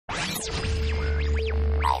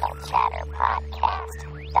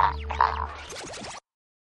IdleChatterPodcast.com.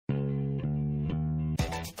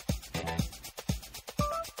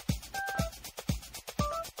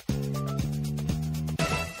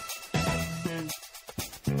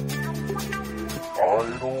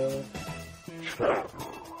 Idle Chatter.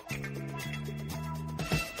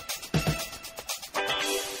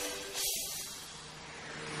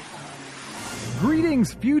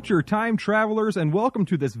 Greetings, future time travelers, and welcome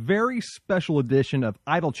to this very special edition of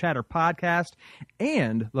Idle Chatter Podcast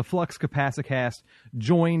and the Flux Capacicast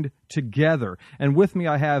joined together. And with me,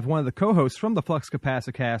 I have one of the co-hosts from the Flux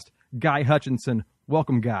Capacicast, Guy Hutchinson.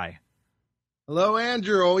 Welcome, Guy. Hello,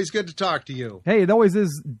 Andrew. Always good to talk to you. Hey, it always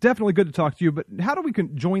is definitely good to talk to you, but how do we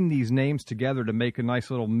join these names together to make a nice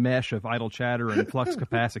little mesh of Idle Chatter and Flux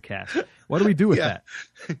Capacicast? What do we do with that?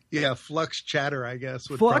 Yeah, Flux Chatter, I guess.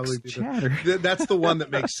 Would Flux probably be Chatter. That's the one that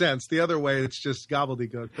makes sense. The other way, it's just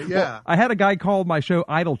gobbledygook. But yeah. Well, I had a guy call my show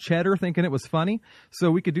Idle Cheddar thinking it was funny,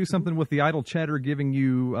 so we could do something with the Idle Cheddar giving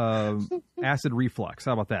you acid reflux.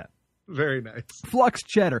 How about that? Very nice. Flux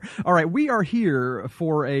Cheddar. All right, we are here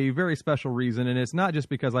for a very special reason, and it's not just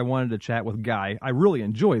because I wanted to chat with Guy. I really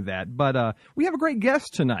enjoy that, but we have a great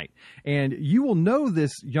guest tonight, and you will know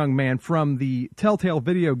this young man from the Telltale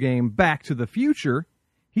video game Back to the Future.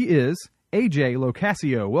 He is AJ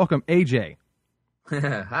LoCascio. Welcome, AJ.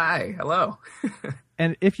 Hi, hello.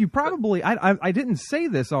 And if you probably, I didn't say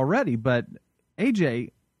this already, but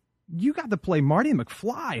AJ, you got to play Marty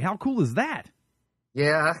McFly. How cool is that?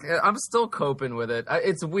 Yeah, I'm still coping with it.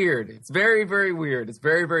 It's weird. It's very, very weird. It's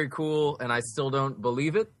very, very cool, and I still don't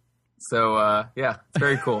believe it. So, yeah, it's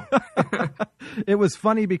very cool. It was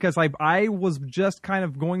funny because I was just kind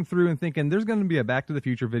of going through and thinking, there's going to be a Back to the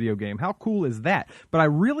Future video game. How cool is that? But I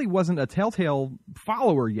really wasn't a Telltale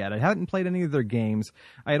follower yet. I hadn't played any of their games.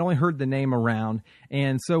 I had only heard the name around.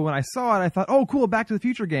 And so when I saw it, I thought, oh, cool, a Back to the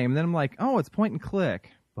Future game. And then I'm like, oh, it's point and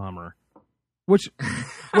click. Bummer. Which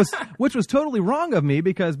was totally wrong of me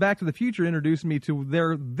because Back to the Future introduced me to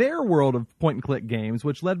their world of point-and-click games,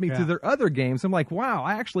 which led me to their other games. I'm like, wow,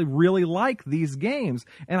 I actually really like these games,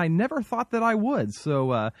 and I never thought that I would.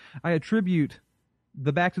 So I attribute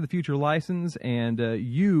the Back to the Future license and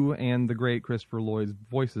you and the great Christopher Lloyd's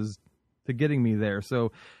voices to getting me there.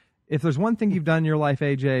 So if there's one thing you've done in your life,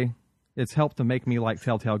 AJ, it's helped to make me like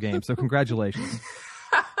Telltale games. So congratulations.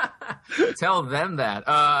 Tell them that.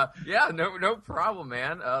 Yeah, no problem,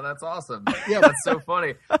 man. That's awesome. Yeah, that's so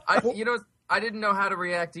funny. I didn't know how to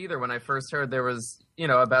react either when I first heard there was,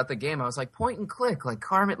 about the game. I was like, point and click, like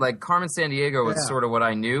Carmen Sandiego was sort of what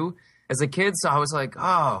I knew as a kid. So I was like,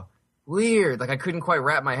 oh, weird. Like I couldn't quite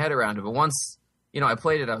wrap my head around it. But once, I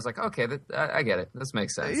played it, I was like, okay, I get it. This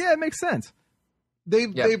makes sense. Yeah, it makes sense.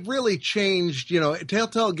 They've really changed,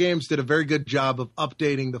 Telltale Games did a very good job of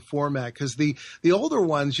updating the format because the older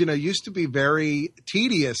ones, used to be very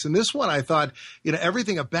tedious. And this one, I thought,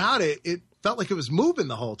 everything about it felt like it was moving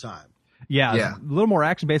the whole time. Yeah. A little more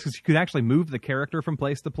action-based because you could actually move the character from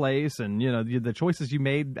place to place. And, the choices you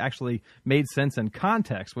made actually made sense in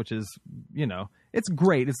context, which is, it's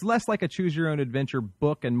great. It's less like a choose-your-own-adventure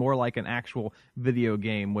book and more like an actual video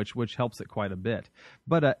game, which helps it quite a bit.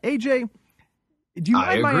 But, AJ... Do you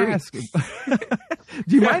mind my asking?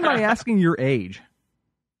 Do you mind my asking your age?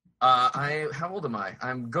 How old am I?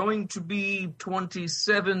 I'm going to be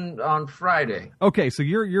 27 on Friday. Okay, so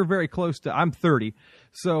you're very close to. I'm 30.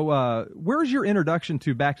 So where's your introduction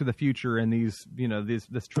to Back to the Future and these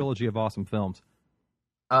this trilogy of awesome films?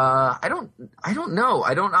 I don't know.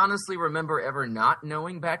 I don't honestly remember ever not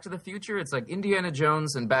knowing Back to the Future. It's like Indiana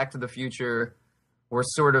Jones and Back to the Future were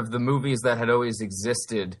sort of the movies that had always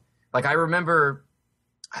existed. Like I remember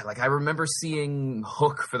seeing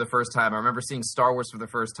Hook for the first time. I remember seeing Star Wars for the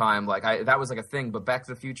first time. That was like a thing. But Back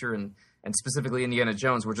to the Future and specifically Indiana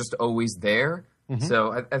Jones were just always there. Mm-hmm.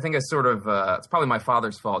 So I think it's it's probably my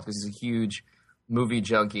father's fault because he's a huge movie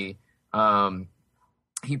junkie.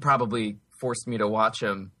 He probably forced me to watch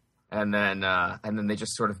them, and then they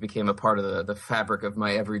just sort of became a part of the fabric of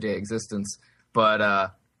my everyday existence. But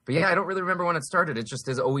yeah, I don't really remember when it started. It just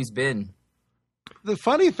has always been. The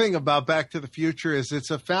funny thing about Back to the Future is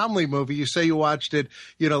it's a family movie. You say you watched it,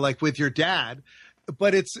 like with your dad,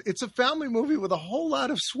 but it's a family movie with a whole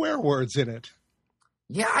lot of swear words in it.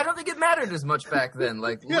 Yeah, I don't think it mattered as much back then.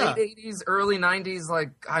 Late 80s, early 90s,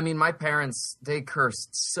 my parents, they cursed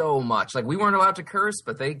so much. We weren't allowed to curse,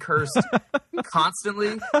 but they cursed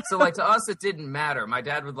constantly. So, to us, it didn't matter. My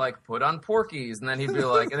dad would, put on Porky's, and then he'd be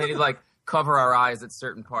cover our eyes at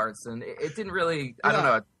certain parts. And it didn't really, I don't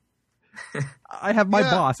know. I have my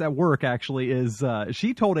boss at work actually is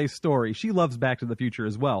she told a story. She loves Back to the Future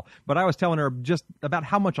as well. But I was telling her just about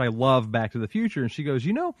how much I love Back to the Future, and she goes,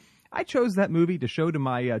 you know, I chose that movie to show to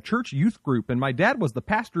my church youth group, and my dad was the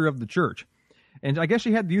pastor of the church. And I guess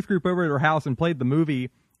she had the youth group over at her house and played the movie.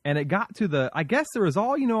 And it got to I guess there was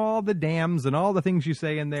all, you know, all the damns and all the things you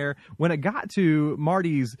say in there. When it got to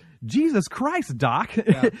Marty's, Jesus Christ, Doc.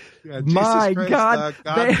 Yeah, my Jesus Christ, God.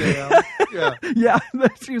 Doc, goddamn. Yeah. Yeah.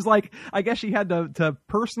 She was like, I guess she had to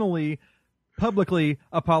personally, publicly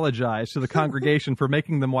apologize to the congregation for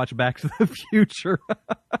making them watch Back to the Future.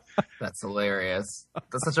 That's hilarious.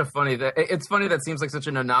 That's such a funny thing. It's funny that seems like such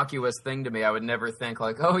an innocuous thing to me. I would never think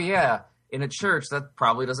like, oh, yeah. In a church, that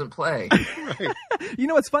probably doesn't play. Right. You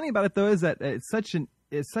know what's funny about it though is that it's such an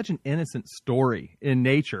innocent story in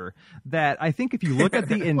nature that I think if you look at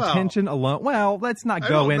the intention alone, let's not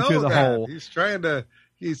go into the whole.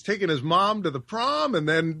 He's taking his mom to the prom, and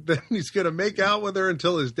then he's going to make out with her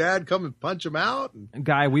until his dad come and punch him out.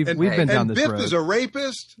 Guy, we've been down this road. Biff is a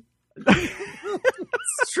rapist.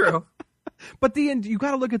 It's true. But you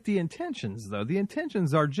got to look at the intentions though. The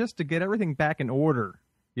intentions are just to get everything back in order.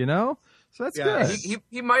 You know? So that's good.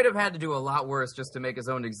 He might have had to do a lot worse just to make his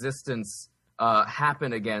own existence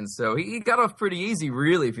happen again. So he got off pretty easy,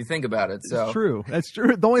 really, if you think about it. So it's true. That's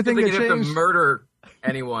true. The only thing that changed. He didn't have to murder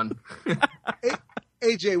anyone.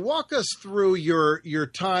 AJ, walk us through your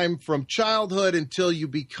time from childhood until you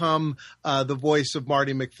become the voice of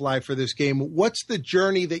Marty McFly for this game. What's the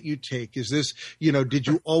journey that you take? Is this, did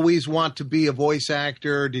you always want to be a voice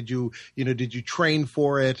actor? Did you train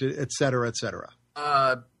for it, et cetera, et cetera?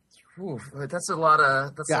 That's a lot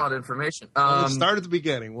of information. Let's start at the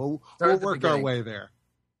beginning. We'll work our way there.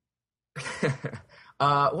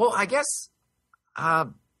 Well, I guess I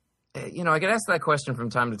get asked that question from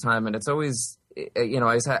time to time, and it's always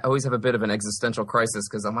I always have a bit of an existential crisis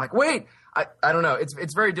because I'm like, wait, I don't know.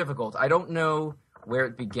 It's very difficult. I don't know where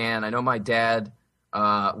it began. I know my dad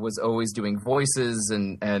was always doing voices,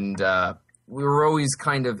 and we were always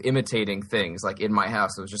kind of imitating things like in my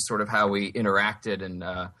house. It was just sort of how we interacted. And,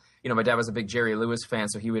 my dad was a big Jerry Lewis fan,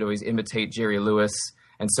 so he would always imitate Jerry Lewis.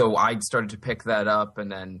 And so I started to pick that up.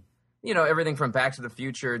 And then, everything from Back to the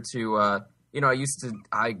Future to,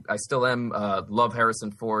 I still am, love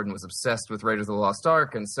Harrison Ford and was obsessed with Raiders of the Lost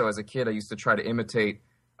Ark. And so as a kid, I used to try to imitate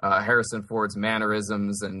Harrison Ford's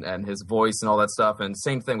mannerisms and his voice and all that stuff. And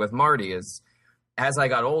same thing with Marty is, as I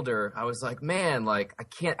got older, I was like, man, like I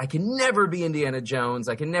can never be Indiana Jones.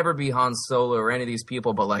 I can never be Han Solo or any of these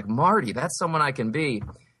people, but like Marty, that's someone I can be.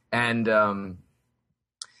 And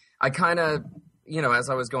I kind of, as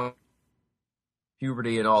I was going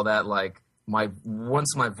puberty and all that, like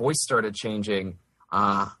once my voice started changing,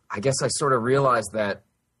 I guess I sort of realized that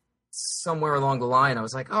somewhere along the line, I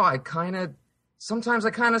was like, oh, sometimes I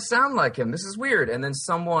kind of sound like him. This is weird. And then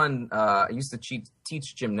someone, I used to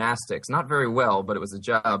teach gymnastics, not very well, but it was a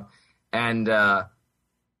job. And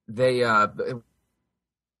they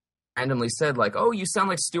randomly said like, oh, you sound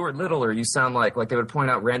like Stuart Little, or you sound like they would point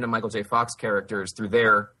out random Michael J. Fox characters through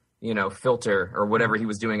their, filter or whatever he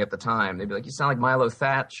was doing at the time. They'd be like, you sound like Milo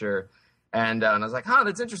Thatch and I was like,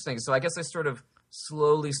 that's interesting. So I guess I sort of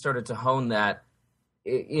slowly started to hone that,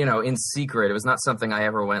 in secret. It was not something I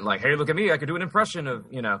ever went like, hey, look at me, I could do an impression of,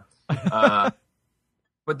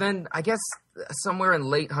 but then I guess somewhere in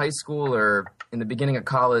late high school or in the beginning of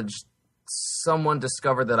college, someone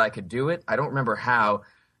discovered that I could do it. I don't remember how.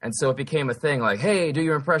 And so it became a thing like, hey, do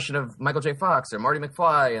your impression of Michael J. Fox or Marty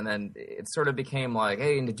McFly. And then it sort of became like,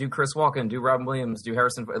 hey, do Chris Walken, do Robin Williams, do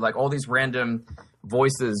Harrison, like all these random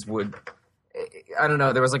voices would, I don't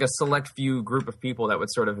know, there was like a select few group of people that would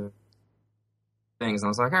sort of things. And I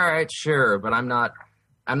was like, all right, sure. But I'm not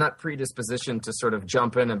predispositioned to sort of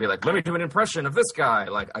jump in and be like, let me do an impression of this guy.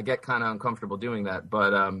 Like I get kind of uncomfortable doing that,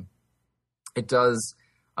 but it does.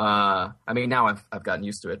 Now I've gotten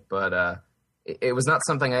used to it, but it was not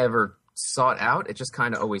something I ever sought out. It just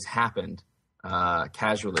kind of always happened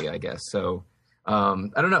casually, I guess. So I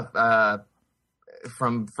don't know.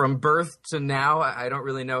 From birth to now, I don't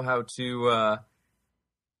really know how to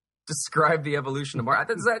describe the evolution of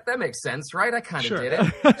Marty. That makes sense, right? I kind of did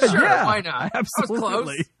it. Sure, yeah, why not?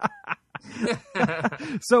 Absolutely. I was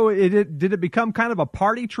close. So did it become kind of a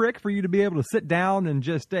party trick for you to be able to sit down and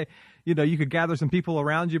just, you could gather some people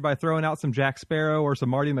around you by throwing out some Jack Sparrow or some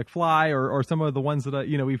Marty McFly or some of the ones that,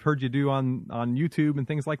 we've heard you do on YouTube and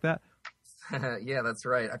things like that? Yeah, that's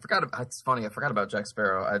right. It's funny. I forgot about Jack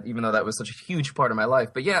Sparrow, even though that was such a huge part of my life.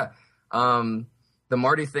 But yeah, the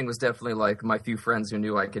Marty thing was definitely like my few friends who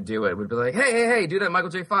knew I could do it would be like, hey, do that Michael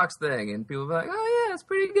J. Fox thing. And people would be like, oh yeah, it's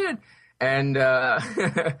pretty good. And,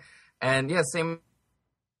 and yeah, same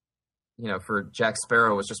for Jack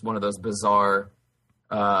Sparrow was just one of those bizarre,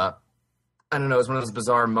 I don't know, it was one of those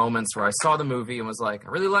bizarre moments where I saw the movie and was like, I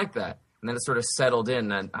really like that. And then it sort of settled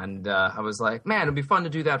in, and I was like, man, it'd be fun to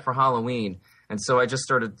do that for Halloween. And so I just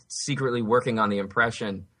started secretly working on the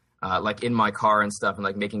impression, like in my car and stuff, and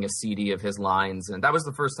like making a CD of his lines. And that was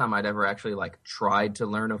the first time I'd ever actually like tried to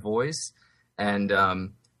learn a voice. And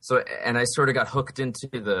and I sort of got hooked into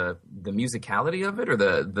the musicality of it, or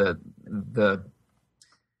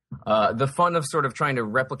the fun of sort of trying to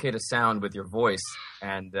replicate a sound with your voice.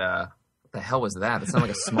 And what the hell was that? That sounded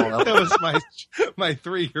like a small elephant. That was my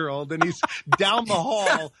 3-year-old, and he's down the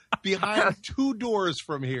hall behind 2 doors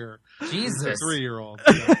from here. Jesus. 3-year-old.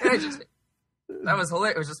 That was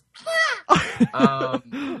hilarious. It was just...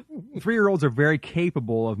 3-year-olds are very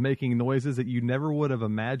capable of making noises that you never would have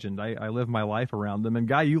imagined. I live my life around them, and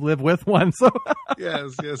Guy, you live with one. So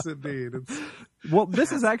yes, indeed. Well,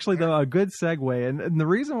 this is actually, though, a good segue, and the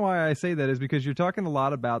reason why I say that is because you're talking a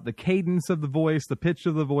lot about the cadence of the voice, the pitch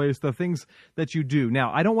of the voice, the things that you do.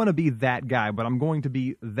 Now, I don't want to be that guy, but I'm going to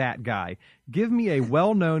be that guy. Give me a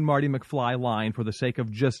well-known Marty McFly line for the sake of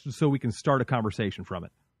just so we can start a conversation from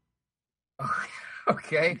it.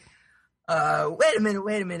 Okay. Wait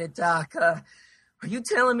a minute, Doc. Are you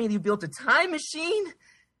telling me you built a time machine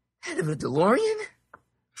out of a DeLorean?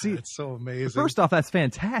 See, it's so amazing. First off, that's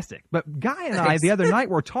fantastic. But Guy and I, the other night,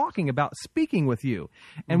 were talking about speaking with you.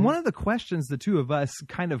 And one of the questions the two of us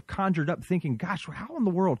kind of conjured up thinking, gosh, how in the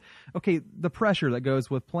world? Okay, the pressure that goes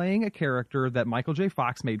with playing a character that Michael J.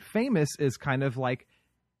 Fox made famous is kind of like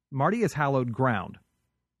Marty is hallowed ground.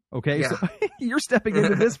 Okay, yeah. So you're stepping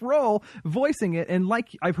into this role, voicing it, and like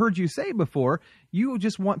I've heard you say before, you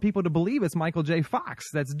just want people to believe it's Michael J. Fox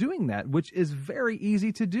that's doing that, which is very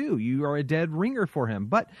easy to do. You are a dead ringer for him.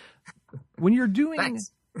 But when you're doing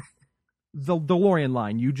the DeLorean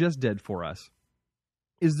line you just did for us,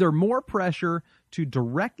 is there more pressure to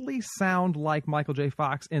directly sound like Michael J.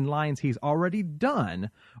 Fox in lines he's already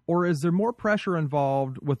done, or is there more pressure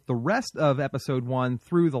involved with the rest of episode 1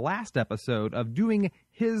 through the last episode of doing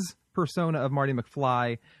his persona of Marty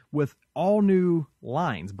McFly with all new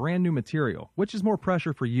lines, brand new material? Which is more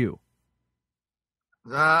pressure for you?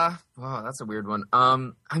 Oh, that's a weird one.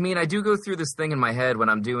 I mean, I do go through this thing in my head when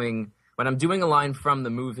I'm doing a line from the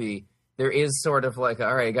movie. There is sort of like,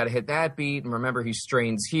 all right, I got to hit that beat, and remember he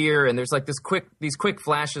strains here, and there's like these quick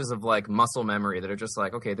flashes of like muscle memory that are just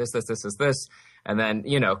like, okay, this, and then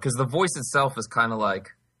because the voice itself is kind of like,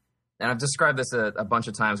 and I've described this a bunch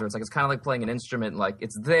of times where it's kind of like playing an instrument, like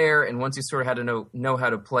it's there, and once you sort of had to know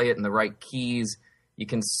how to play it in the right keys, you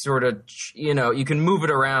can sort of you can move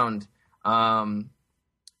it around.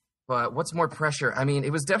 But what's more pressure? I mean,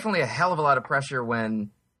 it was definitely a hell of a lot of pressure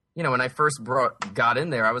when. When I first got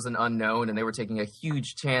in there, I was an unknown, and they were taking a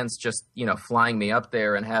huge chance just, flying me up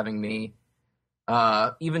there and having me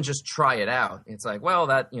even just try it out. It's like, well,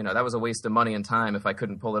 that was a waste of money and time if I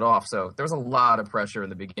couldn't pull it off. So there was a lot of pressure in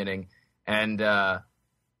the beginning, and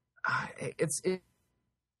it's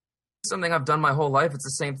something I've done my whole life. It's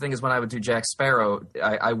the same thing as when I would do Jack Sparrow.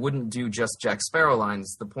 I wouldn't do just Jack Sparrow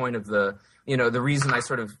lines. The point of the reason I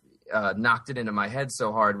sort of knocked it into my head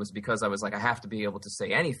so hard was because I was like, I have to be able to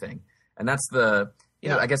say anything. And that's I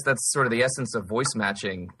guess that's sort of the essence of voice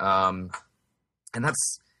matching. And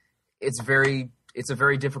it's a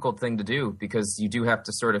very difficult thing to do because you do have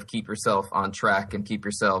to sort of keep yourself on track and keep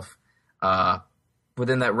yourself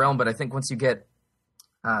within that realm. But I think once you get,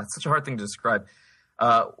 it's such a hard thing to describe.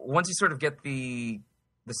 Once you sort of get the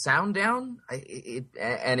sound down,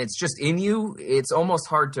 and it's just in you, it's almost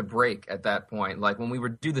hard to break at that point. Like when we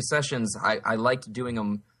would do the sessions, I liked doing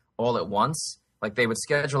them all at once. Like they would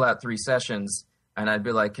schedule out 3 sessions, and I'd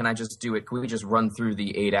be like, can I just do it? Can we just run through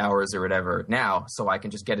the 8 hours or whatever now so I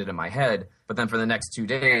can just get it in my head? But then for the next 2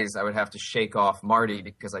 days, I would have to shake off Marty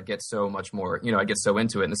because I'd get so much more, I get so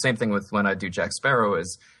into it. And the same thing with when I do Jack Sparrow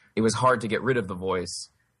is it was hard to get rid of the voice.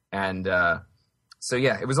 And so,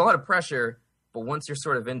 yeah, it was a lot of pressure. But once you're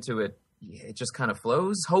sort of into it, it just kind of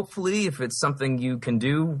flows, hopefully, if it's something you can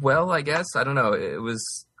do well, I guess. I don't know. It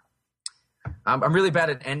was... I'm really bad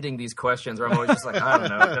at ending these questions where I'm always just like, I don't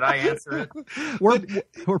know. Did I answer it? We're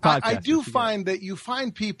podcasters. I do find that you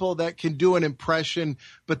find people that can do an impression,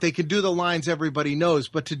 but they can do the lines everybody knows.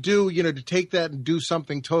 But to do, to take that and do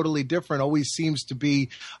something totally different always seems to be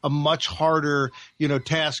a much harder,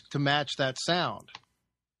 task to match that sound.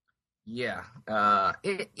 Yeah.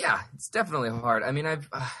 It's definitely hard. I mean, I'm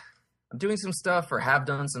doing some stuff or have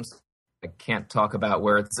done some stuff I can't talk about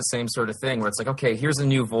where it's the same sort of thing where it's like, okay, here's a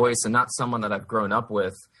new voice and not someone that I've grown up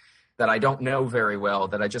with that I don't know very well,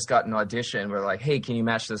 that I just got an audition. We're like, hey, can you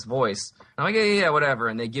match this voice? I'm like, yeah, whatever.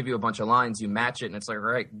 And they give you a bunch of lines, you match it, and it's like, all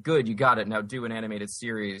right, good, you got it. Now do an animated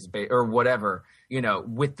series or whatever,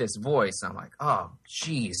 with this voice. And I'm like, oh,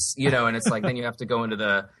 geez, and it's like, then you have to go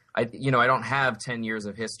into I don't have 10 years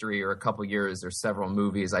of history or a couple years or several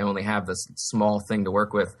movies. I only have this small thing to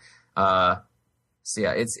work with. So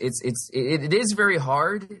yeah, it is very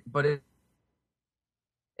hard, but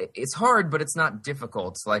it's hard, but it's not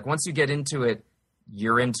difficult. Like once you get into it,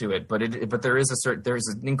 you're into it. But there's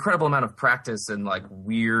an incredible amount of practice and like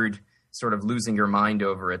weird sort of losing your mind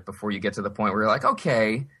over it before you get to the point where you're like,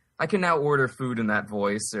 okay, I can now order food in that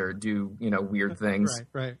voice or do weird things.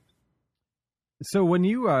 Right. So when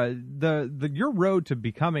you your road to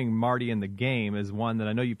becoming Marty in the game is one that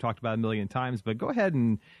I know you've talked about a million times, but go ahead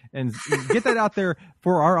and get that out there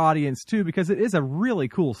for our audience too, because it is a really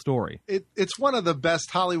cool story. It's one of the best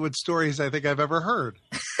Hollywood stories I think I've ever heard.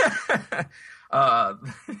 The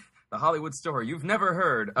Hollywood story you've never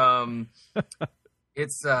heard.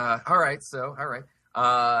 It's all right. So all right.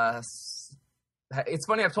 It's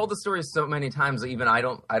funny. I've told the story so many times that even I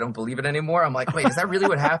don't believe it anymore. I'm like, wait, is that really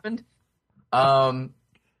what happened?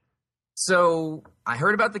 So I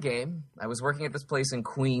heard about the game. I was working at this place in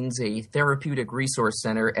Queens, a therapeutic resource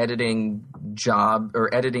center, editing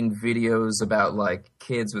videos about like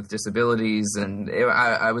kids with disabilities. And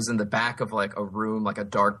I was in the back of like a room, like a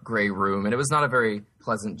dark gray room, and it was not a very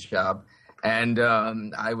pleasant job. And,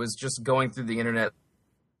 I was just going through the internet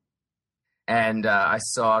and, I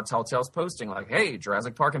saw Telltale's posting like, hey,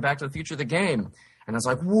 Jurassic Park and Back to the Future, the game. And I was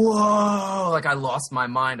like, whoa, like I lost my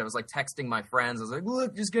mind. I was like texting my friends. I was like,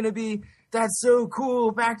 look, there's going to be, that's so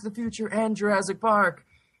cool, Back to the Future and Jurassic Park.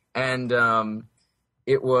 And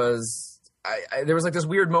it was, there was like this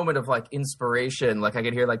weird moment of like inspiration. Like I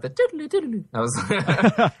could hear like the diddly diddly. I was,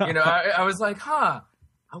 I was like, I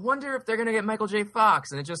wonder if they're going to get Michael J.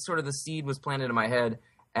 Fox. And it just sort of, the seed was planted in my head.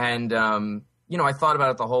 And, I thought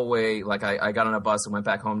about it the whole way. Like I got on a bus and went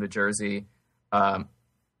back home to Jersey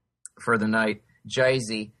for the night.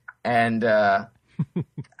 Jersey. And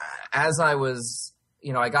as I was,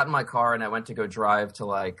 I got in my car and I went to go drive to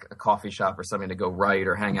like a coffee shop or something to go write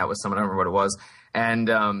or hang out with someone. I don't remember what it was. And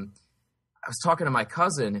I was talking to my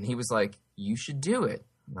cousin and he was like, you should do it.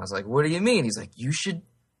 And I was like, what do you mean? He's like, you should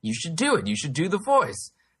do it. You should do the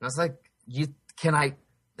voice. And I was like,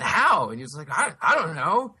 how? And he was like, I don't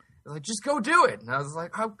know. I was like, just go do it. And I was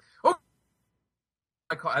like, oh.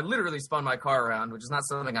 I literally spun my car around, which is not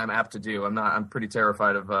something I'm apt to do. I'm pretty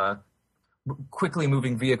terrified of quickly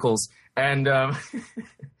moving vehicles. And I'm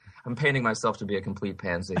painting myself to be a complete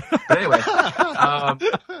pansy. But anyway,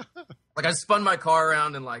 like I spun my car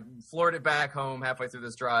around and like floored it back home halfway through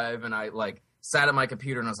this drive. And I like sat at my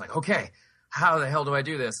computer and I was like, okay, how the hell do I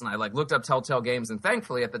do this? And I like looked up Telltale games. And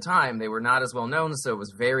thankfully at the time they were not as well known. So it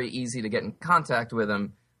was very easy to get in contact with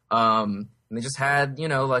them. And they just had,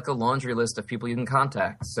 like a laundry list of people you can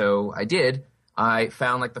contact. So I did. I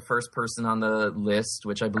found like the first person on the list,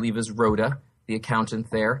 which I believe is Rhoda, the accountant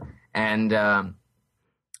there. And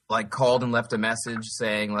like called and left a message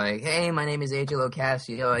saying like, hey, my name is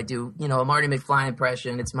LoCascio. I do, a Marty McFly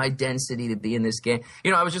impression. It's my density to be in this game.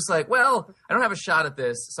 I was just like, well, I don't have a shot at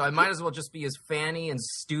this. So I might as well just be as fanny and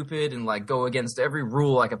stupid and like go against every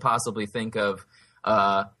rule I could possibly think of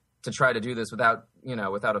to try to do this without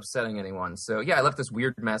upsetting anyone. So yeah, I left this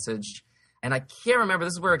weird message and I can't remember,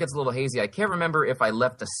 this is where it gets a little hazy. I can't remember if I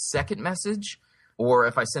left a second message or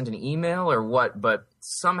if I sent an email or what, but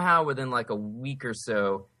somehow within like a week or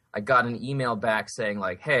so, I got an email back saying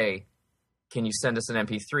like, hey, can you send us an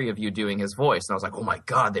MP3 of you doing his voice? And I was like, oh my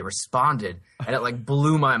God, they responded. And it like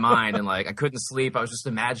blew my mind and like, I couldn't sleep. I was just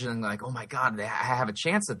imagining like, oh my God, I have a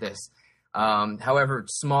chance at this. However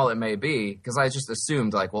small it may be, because I just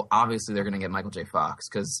assumed like, well, obviously they're going to get Michael J. Fox,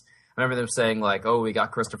 because I remember them saying like, oh, we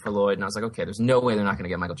got Christopher Lloyd, and I was like, okay, there's no way they're not going to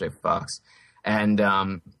get Michael J. Fox. And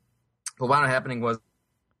but what wound up happening was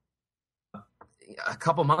a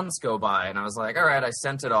couple months go by, and I was like, all right, I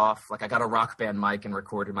sent it off. Like I got a Rock Band mic and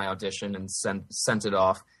recorded my audition and sent it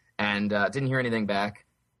off, and didn't hear anything back.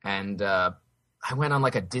 And I went on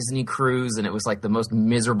like a Disney cruise, and it was like the most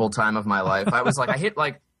miserable time of my life. I was like, I hit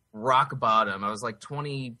like rock bottom. I was like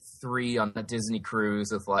 23 on a Disney cruise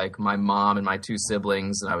with like my mom and my two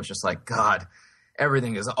siblings, and I was just like, God,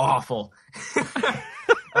 everything is awful.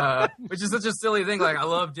 Which is such a silly thing. Like I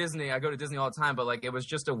love Disney. I go to Disney all the time, but like it was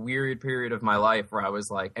just a weird period of my life where I was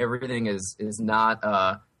like, everything is not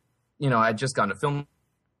I'd just gone to film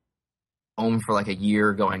home for like a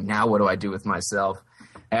year going, now what do I do with myself?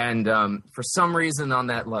 And for some reason on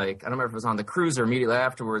that, like, I don't remember if it was on the cruise or immediately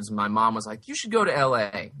afterwards, my mom was like, you should go to LA.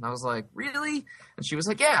 And I was like, really? And she was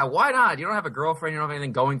like, yeah, why not? You don't have a girlfriend. You don't have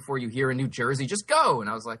anything going for you here in New Jersey. Just go. And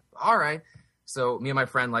I was like, all right. So me and my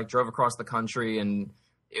friend like drove across the country, and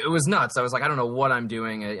it was nuts. I was like, I don't know what I'm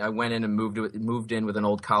doing. I went in and moved in with an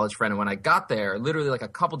old college friend. And when I got there, literally like a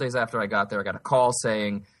couple days after I got there, I got a call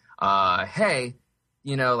saying, hey,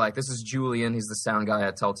 you know, like, this is Julian. He's the sound guy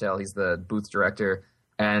at Telltale. He's the booth director.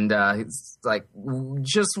 And he's like,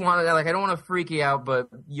 just wanted, like, I don't want to freak you out, but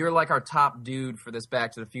you're like our top dude for this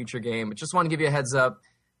Back to the Future game. But just want to give you a heads up.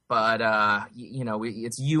 But, you know,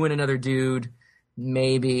 it's you and another dude,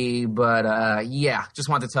 maybe. But, yeah, just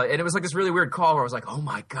wanted to tell you. And it was like this really weird call where I was like, oh,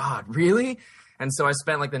 my God, really? And so I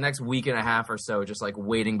spent like the next week and a half or so just like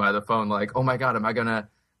waiting by the phone, like, oh, my God, am I going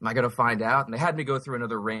to find out? And they had me go through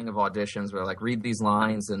another ring of auditions where like read these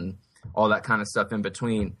lines and all that kind of stuff in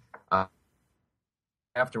between.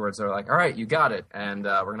 Afterwards, they're like, all right, you got it. And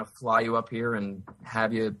we're going to fly you up here and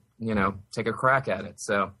have you, you know, take a crack at it.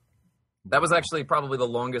 So that was actually probably the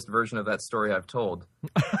longest version of that story I've told.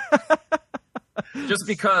 Just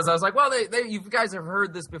because I was like, well, you guys have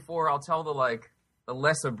heard this before. I'll tell the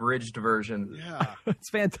less abridged version. Yeah. It's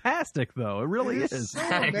fantastic, though. It really is. So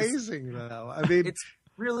amazing, though. I mean, it's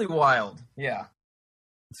really wild. Yeah.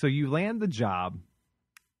 So you land the job.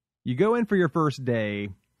 You go in for your first day.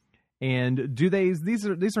 And these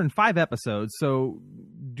are in 5 episodes. So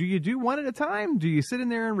do you do one at a time? Do you sit in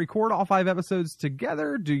there and record all 5 episodes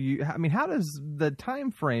together? How does the time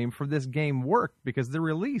frame for this game work? Because they're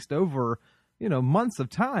released over, you know, months of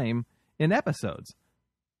time in episodes.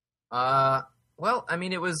 Well, I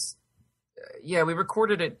mean, it was, we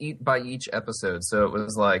recorded it by each episode. So it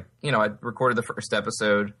was like, you know, I recorded the first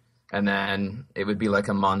episode, and then it would be like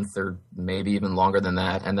a month or maybe even longer than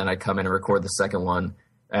that. And then I'd come in and record the second one.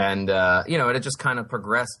 And, you know, it had just kind of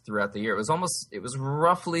progressed throughout the year. It was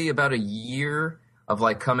roughly about a year of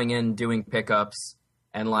like coming in, doing pickups.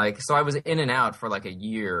 And like, so I was in and out for like a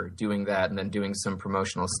year doing that and then doing some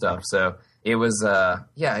promotional stuff. So it was,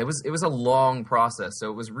 it was a long process. So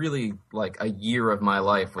it was really like a year of my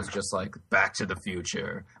life was just like Back to the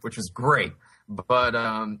Future, which was great. But,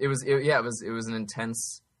 it was an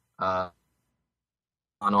intense,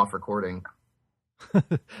 on-off recording.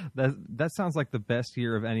 That sounds like the best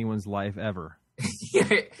year of anyone's life ever.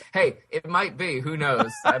 Hey, it might be. Who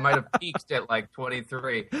knows? I might have peaked at like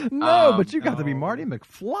 23. No, but you got to be Marty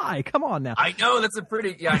McFly. Come on now. I know that's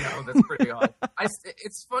pretty odd.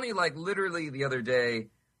 It's funny. Like literally the other day,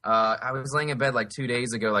 I was laying in bed like 2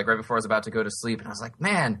 days ago, like right before I was about to go to sleep, and I was like,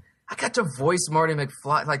 man, I got to voice Marty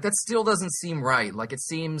McFly. Like that still doesn't seem right. Like it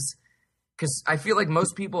seems, because I feel like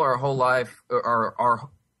most people our whole life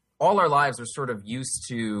all our lives are sort of used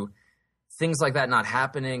to things like that not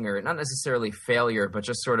happening, or not necessarily failure, but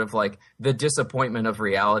just sort of like the disappointment of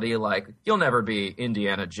reality. Like you'll never be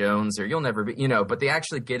Indiana Jones, or you'll never be, you know, but they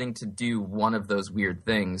actually getting to do one of those weird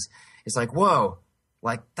things. It's like, whoa,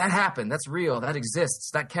 like that happened. That's real. That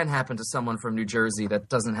exists. That can happen to someone from New Jersey that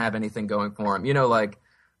doesn't have anything going for him. You know, like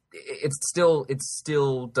it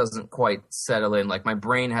still doesn't quite settle in. Like my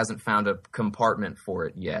brain hasn't found a compartment for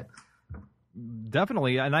it yet.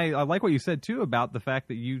 Definitely, and I like what you said too about the fact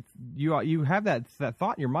that you have that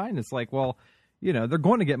thought in your mind. It's like, well, you know, they're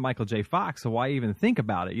going to get Michael J. Fox, so why even think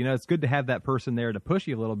about it? You know, it's good to have that person there to push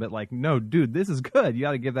you a little bit. Like, no, dude, this is good. You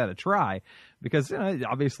got to give that a try, because you know,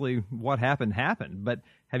 obviously what happened. But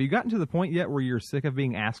have you gotten to the point yet where you're sick of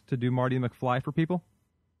being asked to do Marty McFly for people?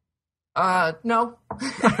 No.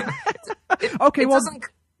 Okay, well.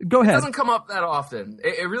 Go ahead. It doesn't come up that often.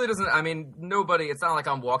 It really doesn't. I mean, nobody, it's not like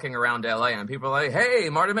I'm walking around LA and people are like, hey,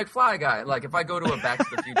 Marty McFly guy. Like, if I go to a Back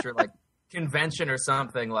to the Future, like, convention or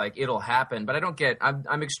something, like, it'll happen. But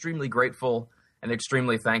I'm extremely grateful and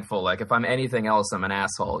extremely thankful. Like, if I'm anything else, I'm an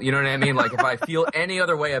asshole. You know what I mean? Like, if I feel any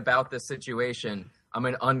other way about this situation, I'm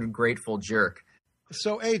an ungrateful jerk.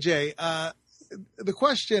 So, AJ, the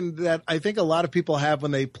question that I think a lot of people have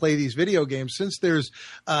when they play these video games, since there's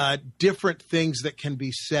different things that can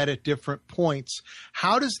be said at different points,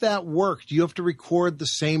 how does that work? Do you have to record the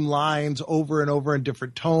same lines over and over in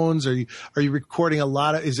different tones? Are you recording a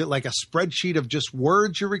lot of, is it like a spreadsheet of just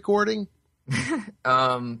words you're recording?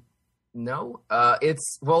 No.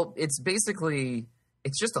 It's basically,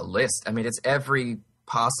 it's just a list. I mean, it's every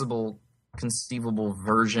possible conceivable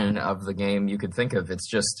version of the game you could think of. It's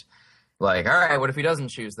just like, all right, what if he doesn't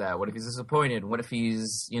choose that? What if he's disappointed? What if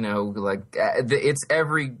he's, you know, like, it's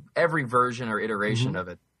every version or iteration of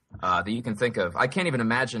it that you can think of. I can't even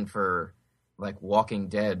imagine for like Walking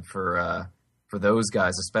Dead for those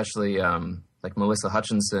guys, especially like Melissa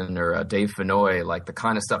Hutchinson or Dave Fennoy, like the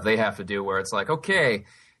kind of stuff they have to do where it's like, okay,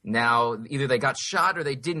 now either they got shot or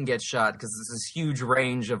they didn't get shot, because there's this huge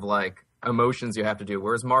range of like emotions you have to do.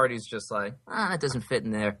 Whereas Marty's just like, that doesn't fit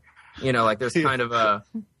in there. You know, like there's kind of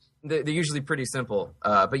they're usually pretty simple.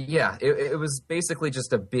 But yeah, it was basically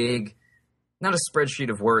just a big, not a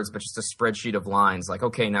spreadsheet of words, but just a spreadsheet of lines. Like,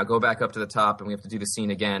 okay, now go back up to the top and we have to do the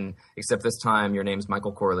scene again, except this time your name's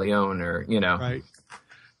Michael Corleone, or, you know. Right.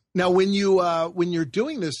 Now, when you're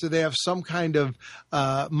doing this, do they have some kind of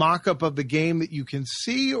mock-up of the game that you can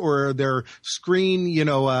see, or are there screen,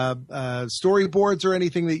 storyboards or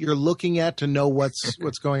anything that you're looking at to know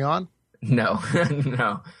what's going on? No,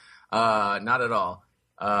 no, not at all.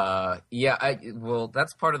 Well,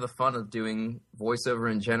 that's part of the fun of doing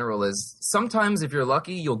voiceover in general is sometimes if you're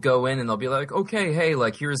lucky, you'll go in and they'll be like, okay, hey,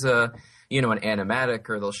 like here's an animatic,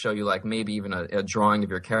 or they'll show you like maybe even a drawing of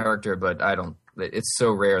your character, but it's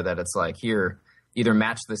so rare that it's like, here, either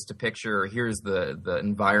match this to picture, or here's the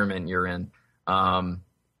environment you're in.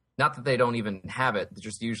 Not that they don't even have it,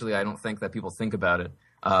 just usually I don't think that people think about it.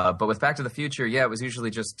 But with Back to the Future, yeah, it was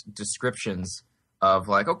usually just descriptions of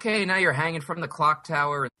like, okay, now you're hanging from the clock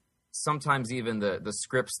tower. Sometimes even the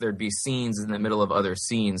scripts, there'd be scenes in the middle of other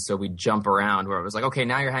scenes, so we'd jump around where it was like, okay,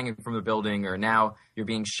 now you're hanging from a building, or now you're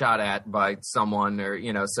being shot at by someone, or,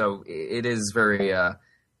 so it is very,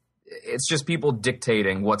 it's just people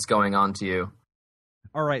dictating what's going on to you.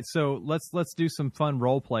 All right, so let's do some fun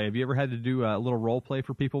role play. Have you ever had to do a little role play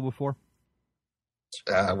for people before?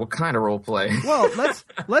 What kind of role play? Well, let's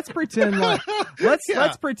pretend like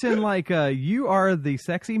let's pretend like you are the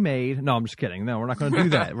sexy maid. No, I'm just kidding. No, we're not going to do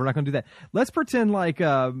that. We're not going to do that. Let's pretend like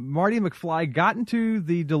Marty McFly got into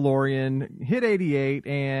the DeLorean, hit 88,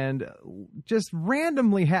 and just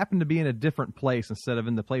randomly happened to be in a different place instead of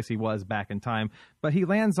in the place he was back in time. But he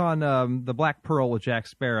lands on the Black Pearl with Jack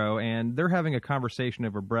Sparrow, and they're having a conversation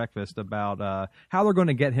over breakfast about how they're going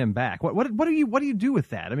to get him back. What do you do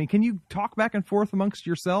with that? I mean, can you talk back and forth amongst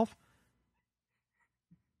yourself?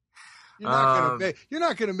 You're not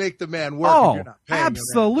going to make the man work. Oh, if you're not paying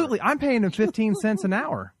absolutely! I'm paying him 15 cents an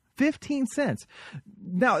hour. 15 cents.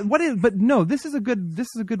 Now, this is a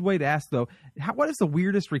good way to ask though. What is the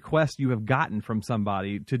weirdest request you have gotten from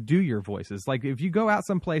somebody to do your voices? Like if you go out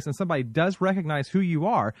someplace and somebody does recognize who you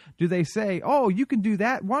are, do they say, "Oh, you can do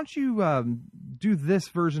that? Why don't you do this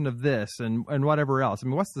version of this and whatever else?" I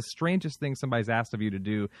mean, what's the strangest thing somebody's asked of you to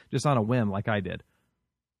do just on a whim, like I did?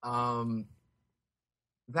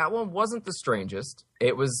 That one wasn't the strangest.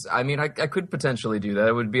 It was. I mean, I could potentially do that.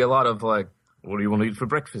 It would be a lot of like, what do you want to eat for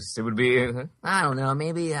breakfast? It would be, I don't know,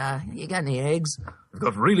 maybe, you got any eggs? I've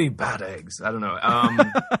got really bad eggs. I don't know.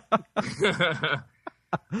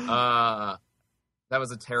 That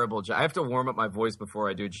was a terrible Jack. I have to warm up my voice before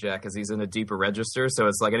I do Jack, because he's in a deeper register. So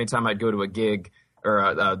it's like anytime I'd go to a gig or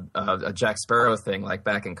a Jack Sparrow thing, like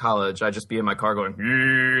back in college, I'd just be in my car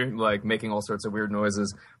going, like making all sorts of weird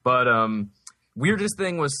noises. But weirdest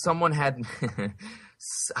thing was someone had...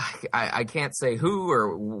 I can't say who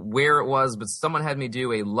or where it was, but someone had me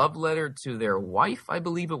do a love letter to their wife, I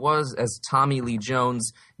believe it was, as Tommy Lee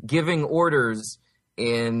Jones, giving orders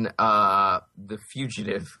in The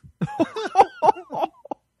Fugitive.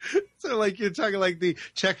 So, like, you're talking like the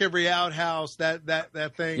check every outhouse, that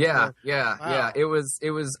thing. Yeah, Wow. It was.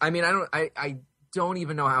 I mean, I don't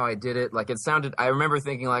even know how I did it. Like, it sounded. I remember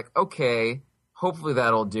thinking, like, okay, hopefully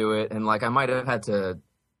that'll do it, and like I might have had to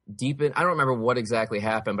deepen. I don't remember what exactly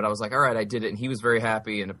happened, but I was like, all right, I did it, and he was very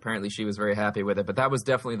happy, and apparently she was very happy with it. But that was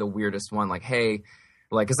definitely the weirdest one. Like, hey,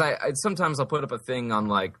 like, because I sometimes I'll put up a thing on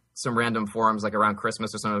like some random forums, like around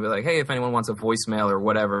Christmas or something. I'll be like, hey, if anyone wants a voicemail or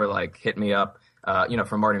whatever, like, hit me up.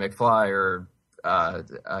 From Marty McFly, or I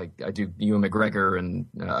do Ewan McGregor and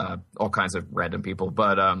all kinds of random people.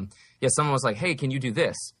 But someone was like, hey, can you do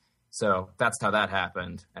this? So that's how that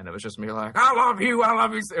happened. And it was just me like, I love you.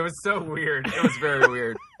 It was so weird. It was very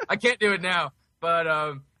weird. I can't do it now. But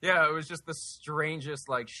it was just the strangest,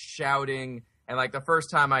 like, shouting. And like the first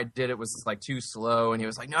time I did it was like too slow. And he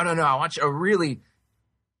was like, no, I want you to really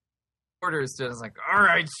orders to. I was like, all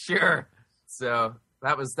right, sure. So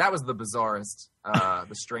that was the bizarrest,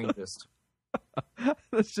 the strangest.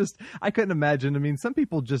 That's just, I couldn't imagine. I mean, some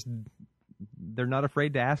people just, they're not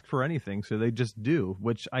afraid to ask for anything, so they just do,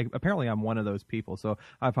 which apparently I'm one of those people, so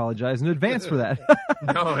I apologize in advance for that.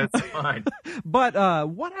 No, it's fine. But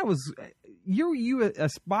you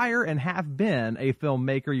aspire and have been a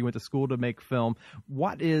filmmaker. You went to school to make film.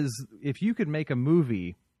 If you could make a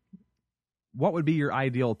movie, what would be your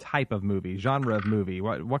ideal type of movie, genre of movie?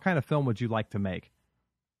 What kind of film would you like to make?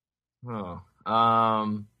 I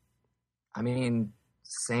mean,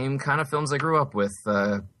 same kind of films I grew up with.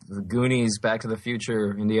 The Goonies, Back to the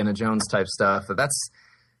Future, Indiana Jones type stuff. That's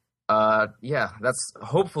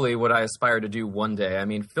hopefully what I aspire to do one day. I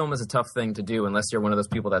mean, film is a tough thing to do unless you're one of those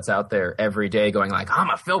people that's out there every day going like, I'm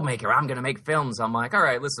a filmmaker, I'm going to make films. I'm like, all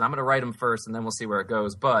right, listen, I'm going to write them first and then we'll see where it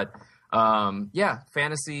goes. But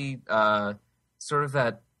fantasy, sort of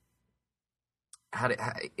that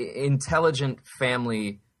intelligent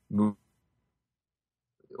family movie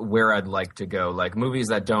where I'd like to go. Like movies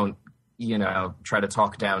that don't, try to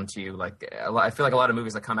talk down to you. Like I feel like a lot of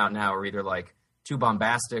movies that come out now are either like too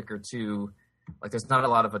bombastic or too like there's not a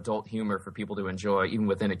lot of adult humor for people to enjoy even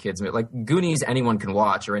within a kid's movie. Like Goonies anyone can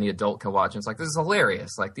watch or any adult can watch and it's like this is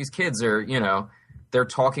hilarious. Like these kids are they're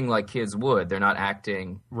talking like kids would, they're not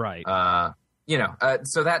acting right.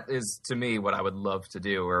 So that is to me what I would love to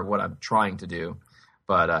do or what I'm trying to do,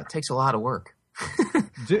 but it takes a lot of work.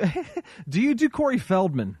 Do you do Corey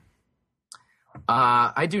Feldman?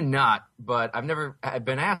 I do not, but I've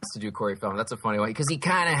been asked to do Corey Feldman. That's a funny one because he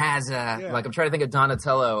kind of has like I'm trying to think of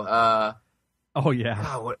Donatello. Oh yeah.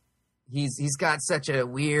 God, he's got such a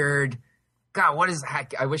weird. God, what is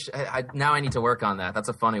heck? I wish now I need to work on that. That's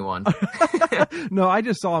a funny one. No, I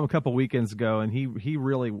just saw him a couple weekends ago, and he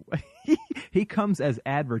really he comes as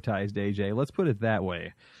advertised. AJ, let's put it that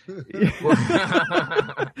way.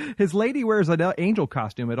 His lady wears an angel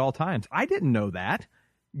costume at all times. I didn't know that.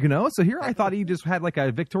 So here I thought he just had like a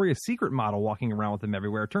Victoria's Secret model walking around with him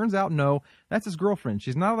everywhere. Turns out, no, that's his girlfriend.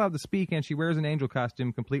 She's not allowed to speak, and she wears an angel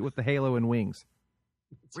costume complete with the halo and wings.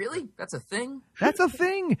 Really? That's a thing? That's a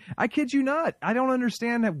thing. I kid you not. I don't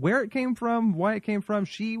understand where it came from, why it came from.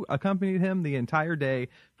 She accompanied him the entire day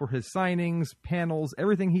for his signings, panels,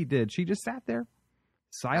 everything he did. She just sat there,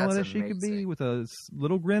 silent as she could be, with a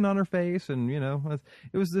little grin on her face. And,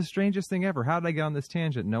 it was the strangest thing ever. How did I get on this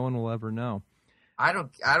tangent? No one will ever know. I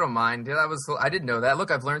don't mind. I didn't know that.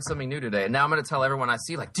 Look, I've learned something new today. And now I'm going to tell everyone I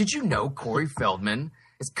see, like, did you know Corey Feldman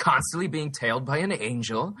is constantly being tailed by an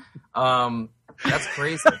angel? That's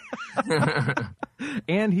crazy.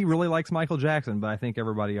 And he really likes Michael Jackson, but I think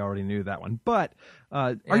everybody already knew that one. But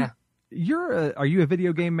are you a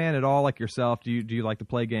video game man at all, like yourself? Do you like to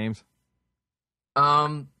play games?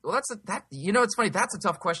 Well, it's funny. That's a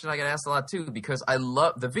tough question I get asked a lot too, because I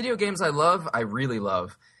love the video games. I really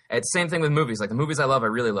love. It's the same thing with movies. Like the movies I love, I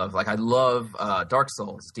really love. Like I love Dark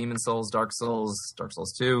Souls, Demon Souls, Dark Souls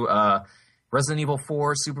 2, Resident Evil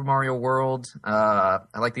 4, Super Mario World. I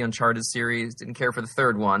like the Uncharted series. Didn't care for the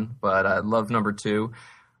third one, but I love number 2.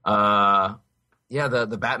 The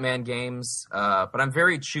Batman games. But I'm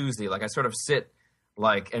very choosy. Like I sort of sit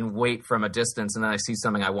and wait from a distance, and then I see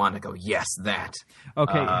something I want to go, yes, that.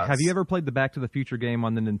 Okay, have you ever played the Back to the Future game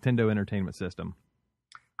on the Nintendo Entertainment System?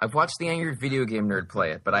 I've watched the Angry Video Game Nerd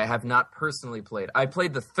play it, but I have not personally played. I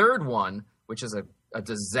played the third one, which is a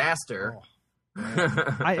disaster.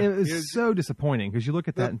 It was so disappointing because you look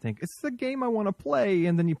at that and think, it's the game I want to play,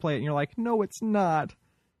 and then you play it and you're like, no, it's not.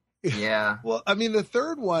 Yeah. Well, I mean, the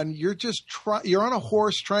third one, you're just you're on a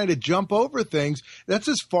horse trying to jump over things. That's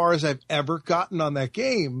as far as I've ever gotten on that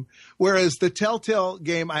game. Whereas the Telltale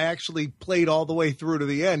game, I actually played all the way through to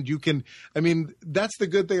the end. That's the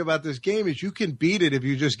good thing about this game is you can beat it if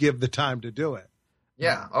you just give the time to do it.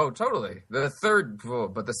 Yeah. Oh, totally. The third,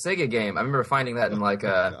 but the Sega game, I remember finding that in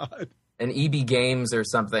an EB Games or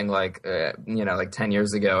something like 10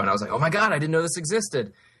 years ago. And I was like, oh my God, I didn't know this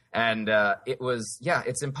existed. And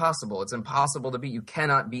it's impossible. It's impossible to beat. You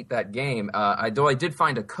cannot beat that game. I did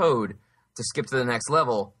find a code to skip to the next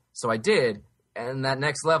level, so I did. And that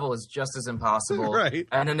next level is just as impossible. Right.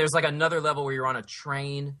 And then there's another level where you're on a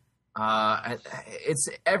train.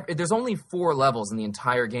 There's only 4 levels in the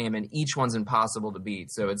entire game, and each one's impossible to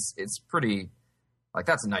beat. So it's pretty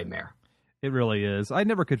that's a nightmare. It really is. I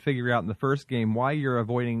never could figure out in the first game why you're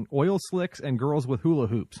avoiding oil slicks and girls with hula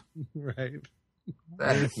hoops. Right.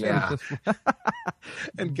 Yeah.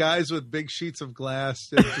 And guys with big sheets of glass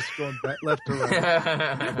just going back left to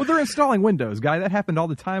right. Well, they're installing Windows, guy. That happened all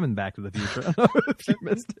the time in Back to the Future. I don't know if you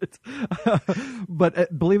missed it.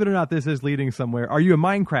 But believe it or not, this is leading somewhere. Are you a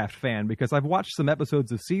Minecraft fan? Because I've watched some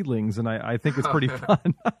episodes of Seedlings, and I think it's pretty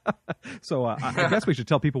fun. So I guess we should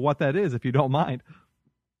tell people what that is, if you don't mind.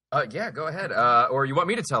 Yeah, go ahead. Or you want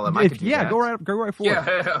me to tell them? I could do that. Go right for it.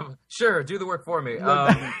 Yeah, sure. Do the work for me.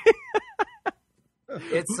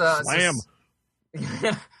 It's Slam.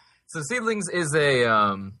 So Seedlings is a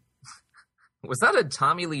was that a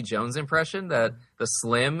Tommy Lee Jones impression? That the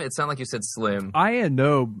Slim? It sounded like you said Slim.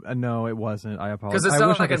 No, it wasn't. I apologize. Because it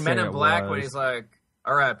sounded like in Men in Black when he's like,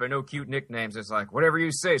 "All right, but no cute nicknames." It's like whatever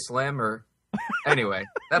you say, Slim. Or anyway,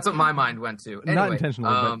 that's what my mind went to. Anyway, not intentionally,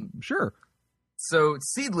 but sure. So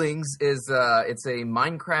Seedlings is it's a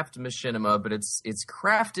Minecraft machinima, but it's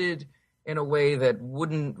crafted in a way that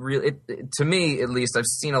wouldn't really, to me at least, I've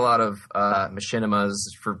seen a lot of machinimas.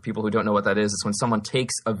 For people who don't know what that is, it's when someone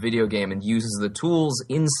takes a video game and uses the tools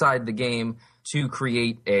inside the game to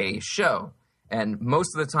create a show. And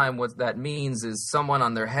most of the time what that means is someone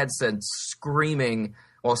on their headset screaming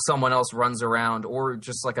while someone else runs around, or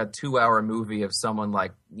just like a 2-hour movie of someone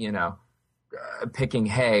like, picking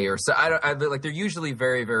hay or so. Like they're usually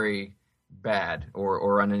very, very bad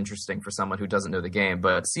or uninteresting for someone who doesn't know the game.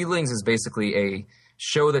 But Seedlings is basically a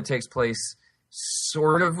show that takes place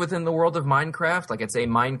sort of within the world of Minecraft. Like it's a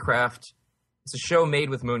show made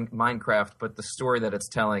with Minecraft, but the story that it's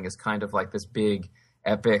telling is kind of like this big,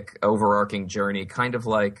 epic, overarching journey, kind of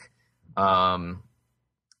like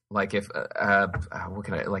if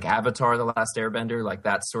like Avatar: The Last Airbender, like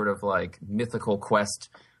that sort of like mythical quest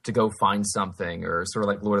to go find something, or sort of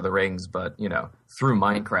like Lord of the Rings, but through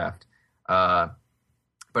Minecraft.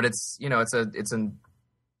 But it's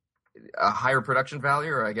a higher production value,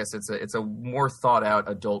 or I guess it's a more thought out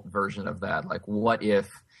adult version of that. Like, what if,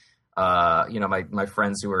 my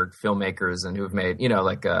friends who are filmmakers and who have made, do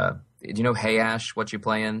you know Hey Ash, What You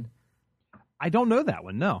Playin'? I don't know that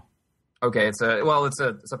one. No. Okay, it's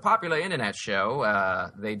a popular internet show.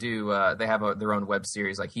 They have their own web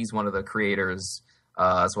series. Like he's one of the creators.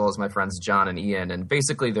 As well as my friends John and Ian. And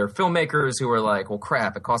basically they're filmmakers who are like, well,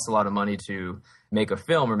 crap, it costs a lot of money to make a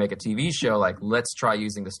film or make a TV show. Like, let's try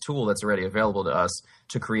using this tool that's already available to us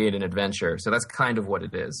to create an adventure. So that's kind of what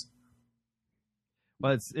it is.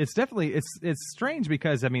 Well, it's definitely, it's strange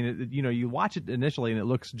because, I mean, you watch it initially and it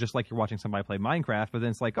looks just like you're watching somebody play Minecraft, but then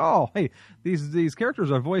it's like, oh, hey, these characters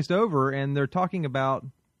are voiced over and they're talking about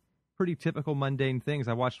pretty typical mundane things.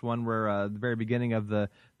 I watched one where at the very beginning of the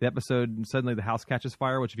episode, suddenly the house catches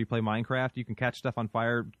fire, which if you play Minecraft, you can catch stuff on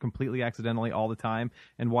fire completely accidentally all the time,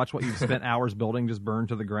 and watch what you've spent hours building just burn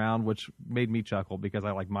to the ground, which made me chuckle because I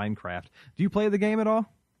like Minecraft. Do you play the game at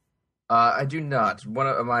all? I do not. One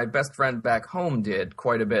of my best friend back home did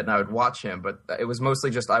quite a bit, and I would watch him, but it was mostly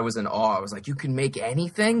just I was in awe. I was like, you can make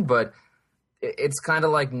anything? But it's kind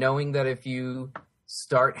of like knowing that if you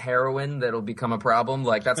start heroin, that'll become a problem.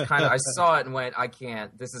 Like that's kind of, I saw it and went, I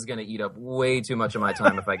can't, this is going to eat up way too much of my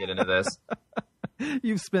time if I get into this.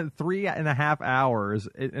 You've spent 3.5 hours,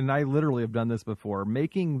 and I literally have done this before,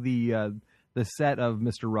 making the set of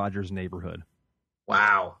Mr. Rogers' Neighborhood.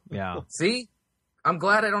 Wow. Yeah. See? I'm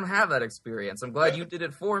glad I don't have that experience. I'm glad you did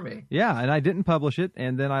it for me. Yeah, and I didn't publish it,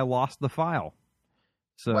 and then I lost the file.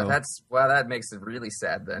 So that makes it really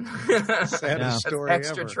sad then. Saddest story That's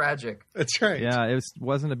extra ever. Tragic. That's right. Yeah, it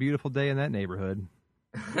wasn't a beautiful day in that neighborhood.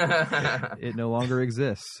 It no longer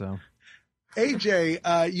exists. So,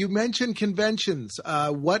 AJ, you mentioned conventions.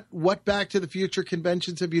 What Back to the Future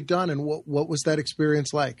conventions have you done, and what was that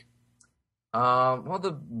experience like?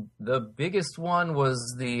 Well, the biggest one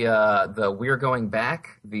was the We're Going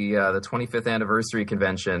Back, the 25th anniversary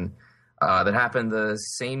convention. That happened the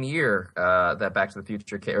same year that Back to the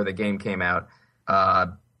Future the game came out.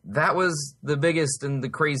 That was the biggest and the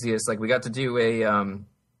craziest. Like we got to do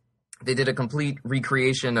they did a complete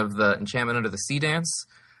recreation of the Enchantment Under the Sea dance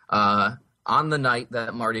on the night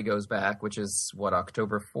that Marty goes back, which is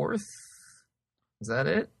October 4th? Is that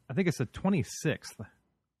it? I think it's the 26th.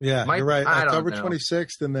 Yeah, you're right. October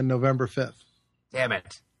 26th and then November 5th. Damn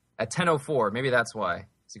it! At 10:04, maybe that's why.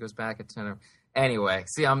 So he goes back at 10:04. Anyway,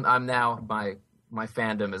 see, I'm now my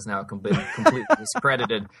fandom is now completely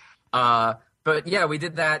discredited. But yeah, we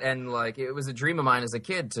did that, and like it was a dream of mine as a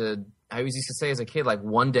kid. I always used to say as a kid, like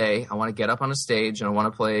one day I want to get up on a stage and I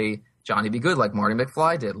want to play Johnny Be Good like Marty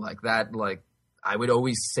McFly did. Like that, like I would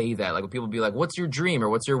always say that. Like when people would be like, "What's your dream?" or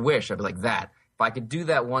 "What's your wish?" I'd be like, "That." If I could do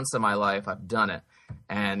that once in my life, I've done it.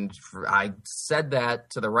 And I said that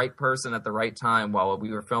to the right person at the right time while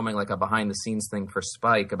we were filming like a behind-the-scenes thing for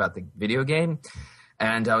Spike about the video game.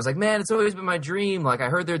 And I was like, man, it's always been my dream. Like I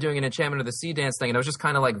heard they're doing an Enchantment of the Sea dance thing, and I was just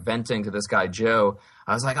kind of like venting to this guy, Joe.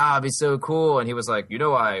 I was like, it'd be so cool. And he was like,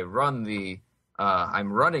 I'm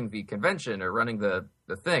running the convention or running the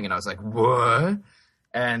thing. And I was like, what?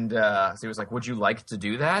 And so he was like, would you like to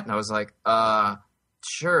do that? And I was like,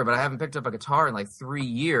 sure, but I haven't picked up a guitar in like 3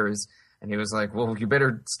 years. And he was like, well, you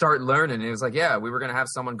better start learning. And he was like, yeah, we were going to have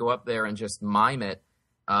someone go up there and just mime it.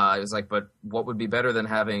 He was like, but what would be better than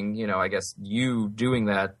having, I guess you doing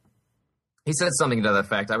that? He said something to that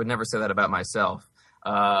effect. I would never say that about myself.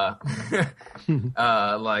 Have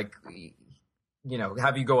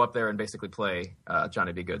you go up there and basically play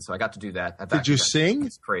Johnny Be Good. So I got to do that. Did you sing?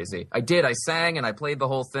 It's crazy. I did. I sang and I played the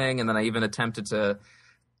whole thing. And then I even attempted to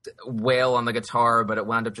wail on the guitar, but it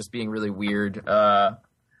wound up just being really weird.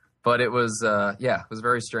 But it was, it was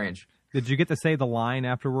very strange. Did you get to say the line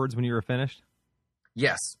afterwards when you were finished?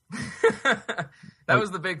 Yes. That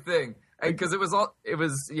was the big thing. Because it was.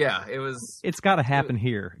 It's got to happen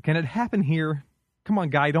here. Can it happen here? Come on,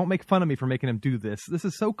 guy, don't make fun of me for making him do this. This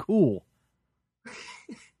is so cool.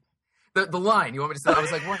 The line, you want me to say? I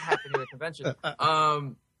was like, what happened at the convention?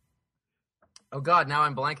 Oh, God, now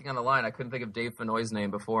I'm blanking on the line. I couldn't think of Dave Fenoy's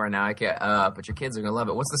name before, and now I can't. But your kids are going to love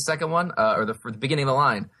it. What's the second one? Or the beginning of the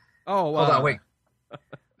line? Oh, hold on, wait.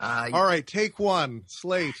 All right, take one.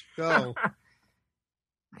 Slate, go.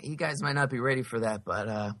 You guys might not be ready for that,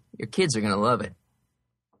 but your kids are going to love it.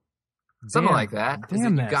 Something like that.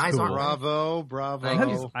 Damn, you guys cool. aren't.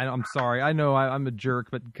 Bravo. I'm sorry. I know I'm a jerk,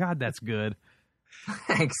 but God, that's good.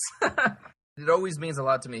 Thanks. It always means a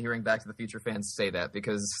lot to me hearing Back to the Future fans say that,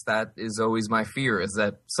 because that is always my fear, is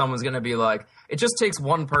that someone's going to be like, it just takes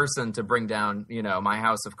one person to bring down, my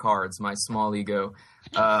house of cards, my small ego,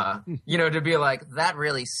 to be like, that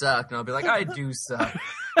really sucked. And I'll be like, I do suck.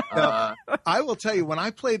 I will tell you, when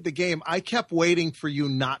I played the game, I kept waiting for you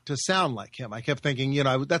not to sound like him. I kept thinking,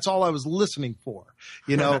 that's all I was listening for,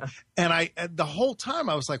 and the whole time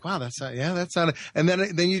I was like, wow, that sounded, and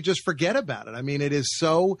then you just forget about it. I mean, it's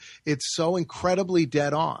so incredibly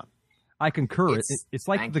dead on. I concur. It's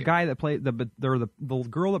like the guy that played the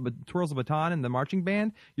girl that twirls the baton in the marching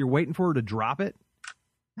band. You're waiting for her to drop it,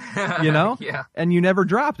 Yeah. And you never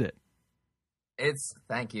dropped it.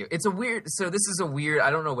 Thank you. It's this is a weird, I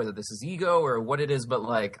don't know whether this is ego or what it is, but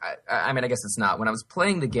like, I mean, I guess it's not. When I was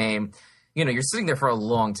playing the game, you're sitting there for a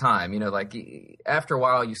long time, like after a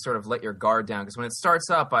while you sort of let your guard down, because when it starts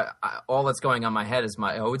up, all that's going on in my head is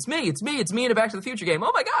it's me in a Back to the Future game.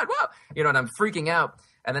 Oh my God, wow. And I'm freaking out.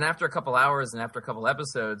 And then after a couple hours and after a couple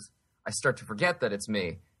episodes, I start to forget that it's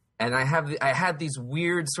me. And I had these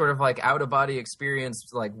weird sort of like out of body experience,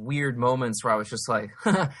 like weird moments where I was just like,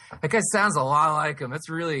 that guy sounds a lot like him. It's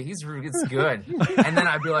good. And then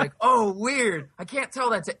I'd be like, oh, weird. I can't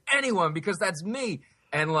tell that to anyone because that's me.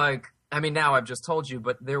 And like, I mean, now I've just told you,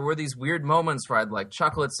 but there were these weird moments where I'd like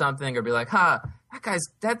chuckle at something or be like, that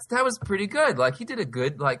was pretty good. Like he did a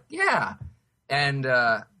good, like, yeah. And,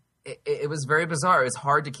 it was very bizarre. It's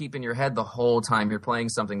hard to keep in your head the whole time you're playing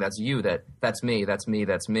something that's you, that's me.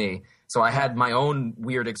 So I had my own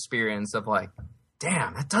weird experience of like,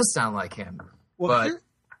 damn, that does sound like him. Well,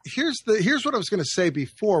 here's what I was going to say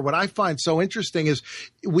before. What I find so interesting is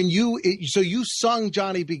when you sung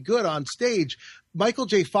Johnny Be Good on stage. Michael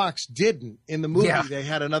J. Fox didn't. In the movie, They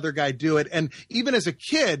had another guy do it. And even as a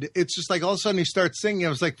kid, it's just like all of a sudden he starts singing. I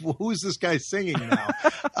was like, well, who's this guy singing now?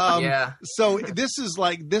 So this was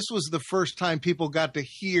the first time people got to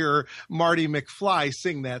hear Marty McFly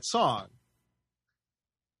sing that song.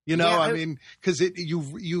 I mean, because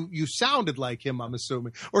you sounded like him, I'm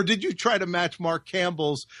assuming. Or did you try to match Mark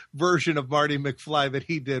Campbell's version of Marty McFly that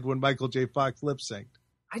he did when Michael J. Fox lip synced?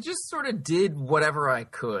 I just sort of did whatever I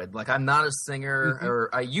could. Like, I'm not a singer, or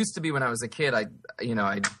I used to be when I was a kid. I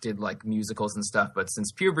did like musicals and stuff, but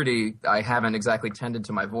since puberty, I haven't exactly tended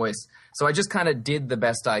to my voice. So I just kind of did the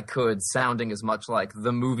best I could, sounding as much like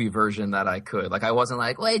the movie version that I could. Like, I wasn't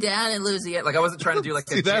like, way down in Louisiana. Like, I wasn't trying to do like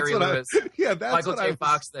a Jerry Lewis, Michael J.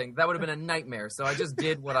 Fox thing. That would have been a nightmare. So I just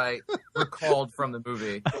did what I recalled from the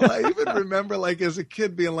movie. Well, I even remember, like, as a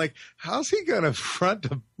kid being like, how's he going to front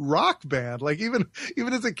a rock band? Like, even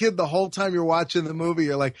as a kid, the whole time you're watching the movie,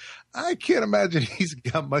 you're like, I can't imagine he's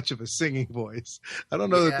got much of a singing voice. I don't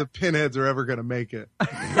know that the Pinheads are ever going to make it.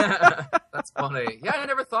 That's funny. Yeah, I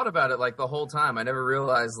never thought about it like the whole time. I never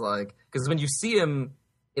realized, like, because when you see him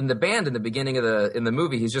in the band in the beginning of the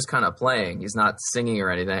movie, he's just kind of playing. He's not singing or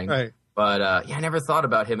anything. Right. But I never thought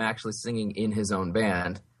about him actually singing in his own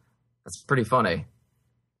band. That's pretty funny.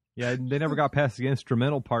 Yeah, they never got past the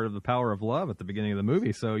instrumental part of The Power of Love at the beginning of the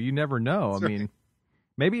movie, so you never know. That's I mean,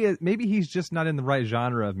 maybe he's just not in the right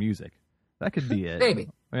genre of music. That could be it. Maybe.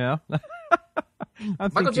 Yeah.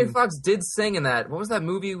 Michael J. Fox did sing in that. What was that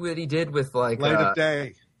movie that he did with like Light of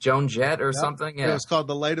Day? Joan Jett or something? Yeah, it was called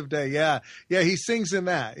The Light of Day. Yeah, he sings in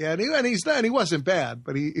that. Yeah, and he wasn't bad,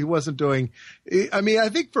 but he wasn't doing. I mean, I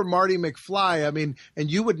think for Marty McFly, I mean, and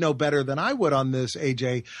you would know better than I would on this,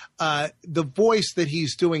 AJ. The voice that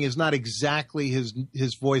he's doing is not exactly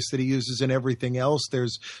his voice that he uses in everything else.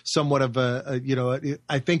 There's somewhat of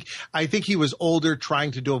I think he was older,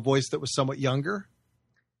 trying to do a voice that was somewhat younger.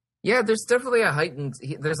 Yeah, there's definitely a heightened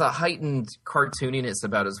cartooniness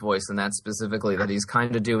about his voice, and that specifically that he's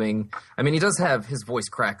kind of doing. I mean, he does have his voice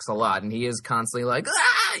cracks a lot, and he is constantly like,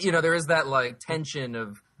 there is that like tension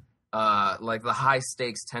of like the high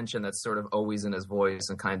stakes tension that's sort of always in his voice,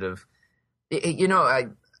 and kind of, I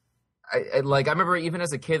remember even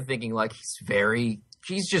as a kid thinking like he's very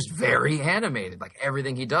he's just very animated. Like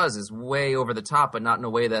everything he does is way over the top, but not in a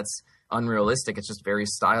way that's unrealistic. It's just very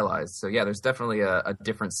stylized. So yeah, there's definitely a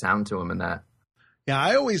different sound to him in that. Yeah,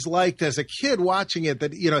 I always liked as a kid watching it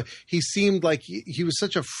that, he seemed like he was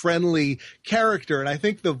such a friendly character. And I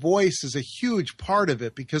think the voice is a huge part of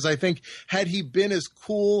it, because I think had he been as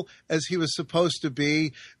cool as he was supposed to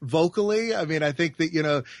be vocally, I mean, I think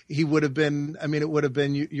that, he would have been, I mean, it would have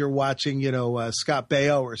been you're watching, Scott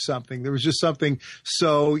Baio or something. There was just something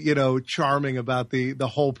so, charming about the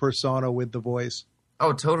whole persona with the voice.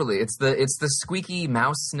 Oh, totally. It's the squeaky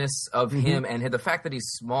mouseness of him, and the fact that he's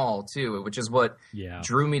small too, which is what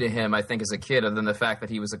drew me to him, I think, as a kid, other than the fact that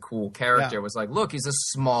he was a cool character. It was like, look, he's a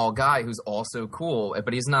small guy who's also cool,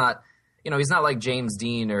 but he's not, he's not like James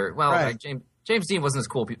Dean like James Dean wasn't as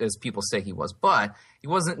cool as people say he was, but he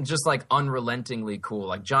wasn't just like unrelentingly cool.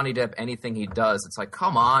 Like Johnny Depp, anything he does, it's like,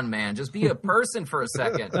 come on, man, just be a person for a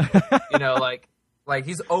second, Like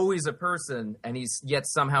he's always a person, and yet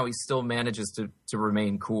somehow he still manages to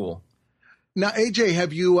remain cool. Now, AJ,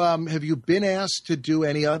 have you been asked to do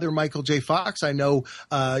any other Michael J. Fox? I know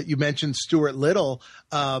you mentioned Stuart Little.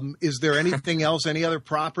 Is there anything else, any other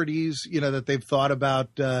properties that they've thought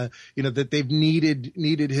about, that they've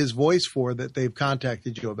needed his voice for, that they've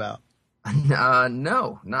contacted you about?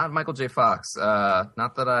 No, not Michael J. Fox.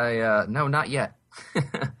 Not that no, not yet.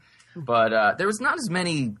 But there was not as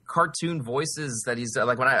many cartoon voices that he's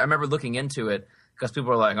like. When I remember looking into it, because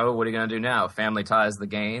people were like, "Oh, what are you going to do now? Family Ties the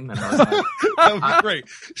game?" And I was like, that would be great.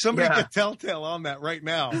 Somebody get Telltale on that right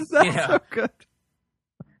now. That's so good.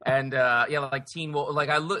 And like Teen Wolf. Like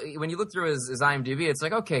when you look through his IMDb, it's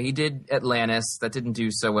like, okay, he did Atlantis, that didn't do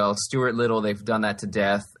so well. Stuart Little, they've done that to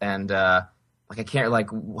death, and I can't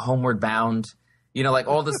Homeward Bound. Like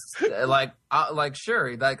all this, sure, like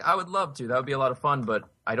I would love to. That would be a lot of fun, but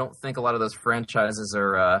I don't think a lot of those franchises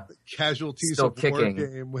are casualties still of kicking. War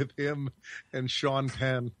Game with him and Sean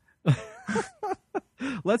Penn.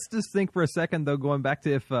 Let's just think for a second, though, going back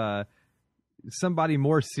to if somebody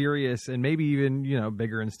more serious and maybe even,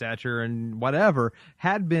 bigger in stature and whatever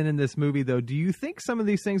had been in this movie, though, do you think some of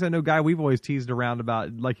these things, I know, Guy, we've always teased around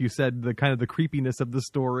about, like you said, the kind of the creepiness of the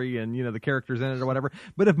story and, the characters in it or whatever.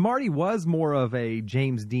 But if Marty was more of a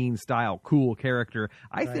James Dean style cool character,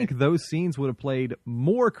 I think those scenes would have played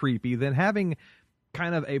more creepy than having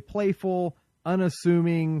kind of a playful,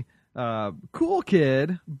 unassuming, cool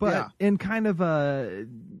kid, but in kind of a...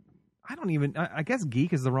 I guess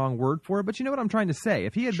geek is the wrong word for it, but you know what I'm trying to say.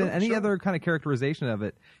 If he had been any other kind of characterization of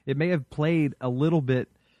it, it may have played a little bit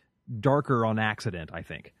darker on accident, I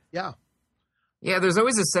think. Yeah. Yeah, there's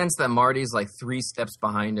always a sense that Marty's like 3 steps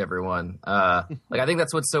behind everyone. I think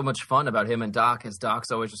that's what's so much fun about him and Doc, is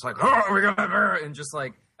Doc's always just like, oh, we're gonna, and just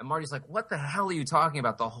like, and Marty's like, what the hell are you talking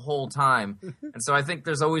about the whole time? And so I think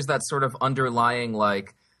there's always that sort of underlying,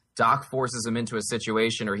 like, Doc forces him into a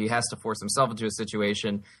situation, or he has to force himself into a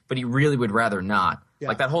situation, but he really would rather not. Yeah.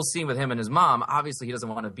 Like that whole scene with him and his mom, obviously he doesn't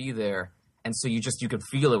want to be there. And so you could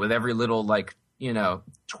feel it with every little,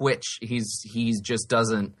 twitch. He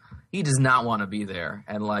does not want to be there.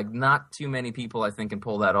 And not too many people, I think, can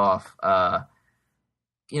pull that off.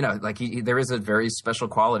 There is a very special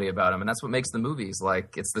quality about him, and that's what makes the movies.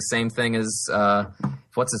 Like, it's the same thing as,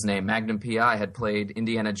 what's his name? Magnum P.I. had played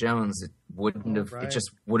Indiana Jones. It wouldn't have, it just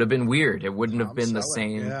would have been weird. It wouldn't have been the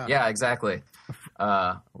same. Yeah, exactly.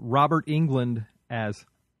 Robert Englund as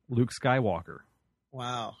Luke Skywalker.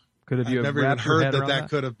 Wow. I've never even heard that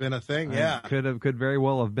could have been a thing. Yeah. Could very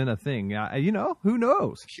well have been a thing. Who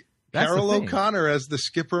knows? Carol O'Connor as the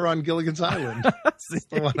skipper on Gilligan's Island. That's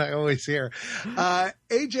the one I always hear.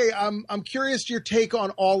 AJ, I'm curious your take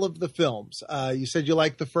on all of the films. You said you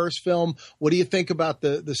liked the first film. What do you think about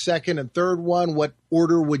the second and third one? What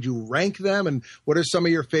order would you rank them? And what are some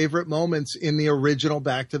of your favorite moments in the original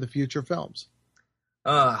Back to the Future films?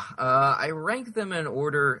 I rank them in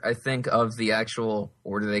order, I think, of the actual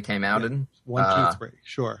order they came out in. 1, 2, 3.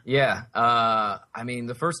 Sure. Yeah.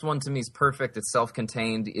 The first one to me is perfect. It's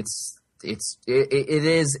self-contained. It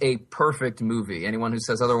is a perfect movie. Anyone who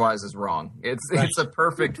says otherwise is wrong. It's a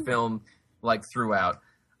perfect film, throughout.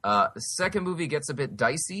 The second movie gets a bit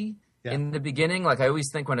dicey in the beginning. I always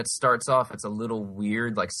think when it starts off, it's a little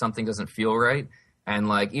weird, something doesn't feel right. And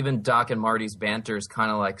even Doc and Marty's banter is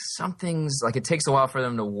kind of something's it takes a while for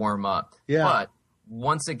them to warm up. Yeah. But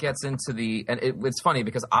once it gets into it's funny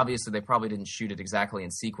because obviously they probably didn't shoot it exactly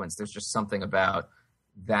in sequence. There's just something about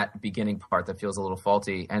that beginning part that feels a little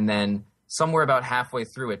faulty. And then somewhere about halfway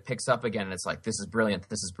through it picks up again, and it's this is brilliant.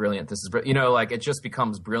 This is brilliant. This is it just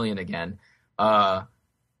becomes brilliant again.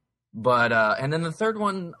 But and then the third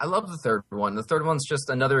one, I love the third one. The third one's just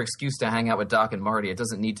another excuse to hang out with Doc and Marty. It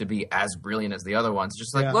doesn't need to be as brilliant as the other ones.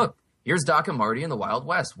 Just like, look, here's Doc and Marty in the Wild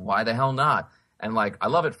West. Why the hell not? And like, I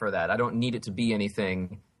love it for that. I don't need it to be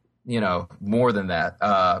anything, more than that.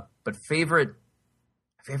 But favorite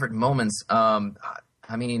moments.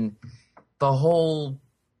 I mean, the whole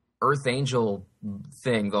Earth Angel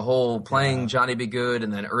thing, the whole playing Johnny Be Good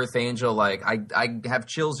and then Earth Angel, like I have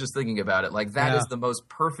chills just thinking about it. Like that is the most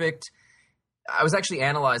perfect. I was actually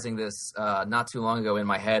analyzing this not too long ago in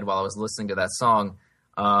my head while I was listening to that song.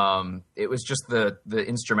 It was just the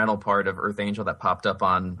instrumental part of Earth Angel that popped up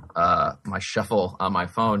on my shuffle on my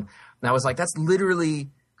phone. And I was like, that's literally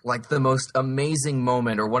like the most amazing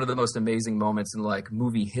moment, or one of the most amazing moments in like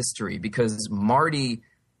movie history, because Marty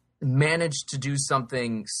managed to do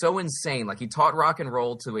something so insane. Like he taught rock and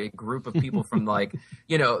roll to a group of people from like,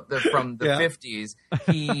 from the 50s.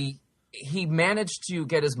 He managed to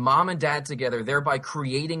get his mom and dad together, thereby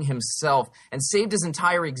creating himself, and saved his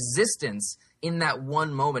entire existence in that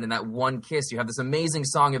one moment, in that one kiss. You have this amazing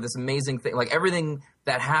song, you have this amazing thing, like everything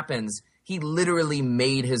that happens, he literally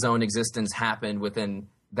made his own existence happen within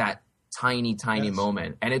that tiny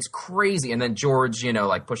moment. And it's crazy. And then George,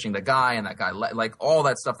 like pushing the guy, and that guy, like all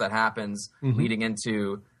that stuff that happens leading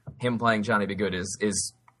into him playing Johnny Be Good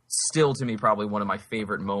is still to me probably one of my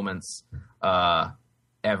favorite moments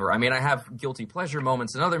ever. I mean, I have guilty pleasure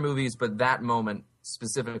moments in other movies, but that moment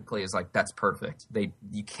specifically is like, that's perfect.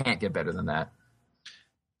 You can't get better than that.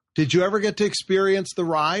 Did you ever get to experience the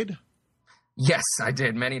ride? Yes, I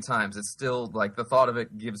did many times. It's still like the thought of it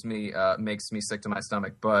makes me sick to my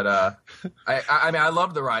stomach. But I mean, I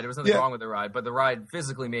loved the ride. There was nothing wrong with the ride, but the ride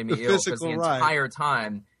physically made me ill because the entire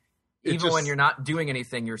time, when you're not doing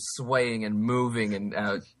anything, you're swaying and moving. And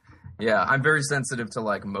I'm very sensitive to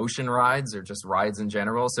like motion rides or just rides in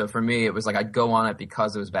general. So for me, it was like I'd go on it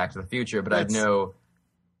because it was Back to the Future, but I'd know.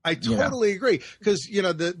 I totally agree, because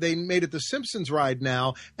they made it the Simpsons ride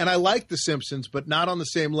now, and I like the Simpsons, but not on the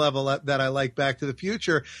same level that I like Back to the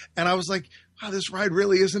Future. And I was like, wow, this ride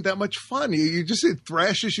really isn't that much fun. It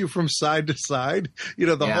thrashes you from side to side.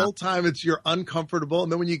 Whole time you're uncomfortable,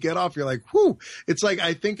 and then when you get off, you're like, whew. It's like,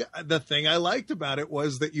 I think the thing I liked about it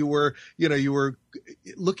was that you were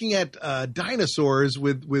looking at dinosaurs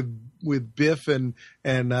with Biff and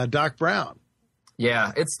Doc Brown.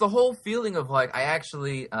 Yeah, it's the whole feeling of like, I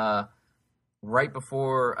actually, right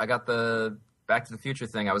before I got the Back to the Future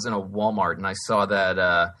thing, I was in a Walmart and I saw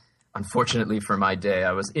that, unfortunately for my day,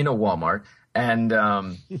 I was in a Walmart and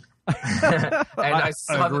and I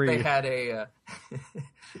saw that they had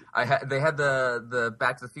they had the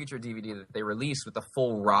Back to the Future DVD that they released with the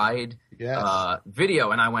full ride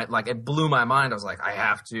video, and I went like, it blew my mind. I was like,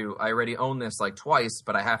 I already own this like twice,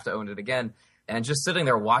 but I have to own it again. And just sitting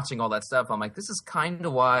there watching all that stuff, I'm like, this is kind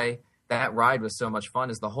of why that ride was so much fun,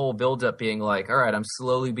 is the whole buildup being like, all right, I'm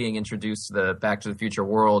slowly being introduced to the Back to the Future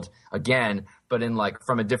world again, but in like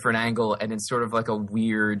from a different angle and in sort of like a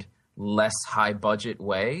weird, less high budget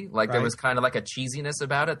way. Like there was kind of like a cheesiness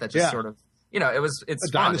about it that just sort of, it's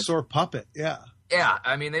a dinosaur puppet. Yeah. Yeah.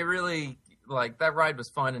 I mean, they really, like, that ride was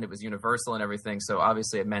fun and it was universal and everything. So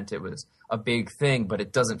obviously it meant it was a big thing, but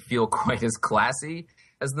it doesn't feel quite as classy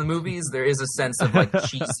as the movies. There is a sense of like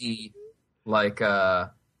cheesy, like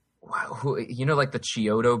like the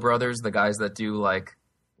Chiodo brothers, the guys that do like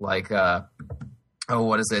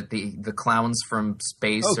what is it? The clowns from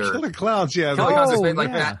space, or Killer Clowns, Killer Clowns from space,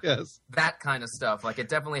 like that kind of stuff. Like it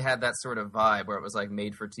definitely had that sort of vibe where it was like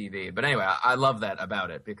made for TV. But anyway, I love that about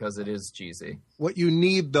it because it is cheesy. What you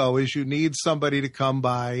need though is you need somebody to come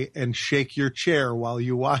by and shake your chair while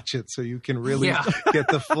you watch it, so you can really get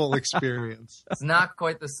the full experience. It's not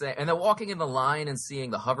quite the same. And then walking in the line and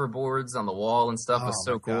seeing the hoverboards on the wall and stuff was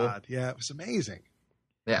so cool. God. Yeah, it was amazing.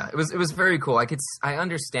 Yeah, it was very cool. I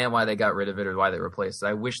understand why they got rid of it or why they replaced it.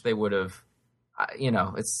 I wish they would have,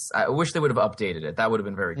 I wish they would have updated it. That would have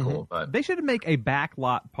been very cool. But they should make a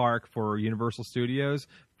backlot park for Universal Studios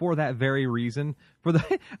for that very reason.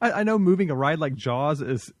 I know moving a ride like Jaws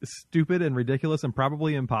is stupid and ridiculous and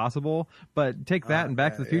probably impossible, but take that and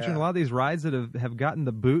Back to the Future and a lot of these rides that have gotten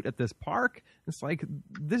the boot at this park, it's like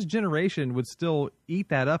this generation would still eat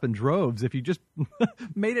that up in droves if you just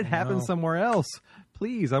made it happen somewhere else.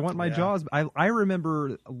 Please, I want my Jaws. I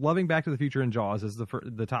remember loving Back to the Future and Jaws as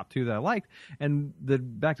the top two that I liked, and the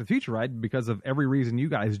Back to the Future ride because of every reason you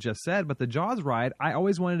guys just said. But the Jaws ride, I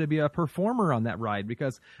always wanted to be a performer on that ride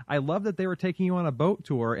because I love that they were taking you on a boat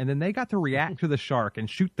tour, and then they got to react to the shark and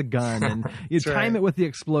shoot the gun, and you time it with the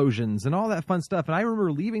explosions and all that fun stuff. And I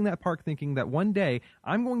remember leaving that park thinking that one day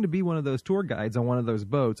I'm going to be one of those tour guides on one of those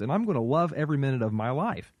boats, and I'm going to love every minute of my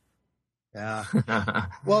life. Yeah.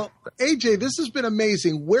 Well, AJ, this has been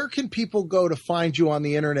amazing. Where can people go to find you on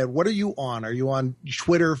the internet? What are you on? Are you on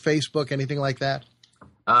Twitter, Facebook, anything like that?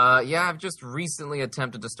 Yeah, I've just recently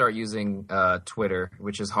attempted to start using Twitter,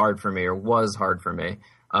 which is hard for me, or was hard for me.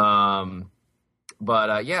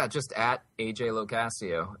 But yeah, just at AJ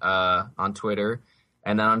LoCascio on Twitter.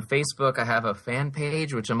 And then on Facebook, I have a fan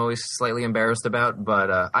page, which I'm always slightly embarrassed about.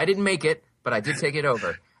 But I didn't make it, but I did take it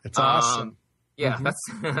over. It's awesome. Yeah,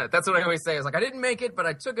 that's what I always say. It's like, I didn't make it, but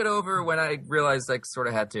I took it over when I realized I sort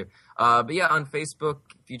of had to. But yeah, on Facebook,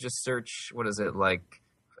 if you just search, what is it, like,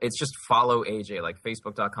 it's just follow AJ, like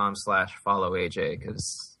facebook.com/follow AJ,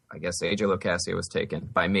 because I guess AJ LoCascio was taken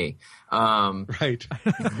by me. Right.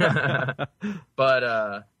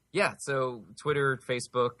 But yeah, so Twitter,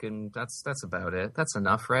 Facebook, and that's about it. That's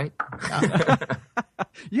enough, right?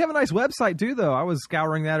 You have a nice website too, though. I was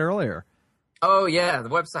scouring that earlier. Oh yeah, the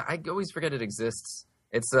website. I always forget it exists.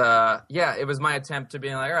 It's yeah, it was my attempt to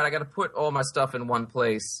be like, all right, I got to put all my stuff in one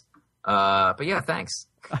place. But yeah, thanks.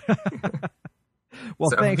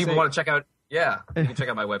 Well, so thanks. If people want to check out, yeah, you can check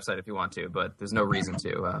out my website if you want to, but there's no reason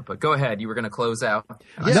to. But go ahead. You were going to close out.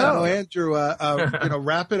 Yeah, no, Andrew.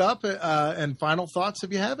 Wrap it up and final thoughts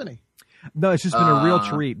if you have any. No, it's just been a real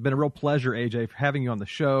treat, been a real pleasure, AJ, for having you on the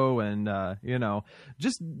show, and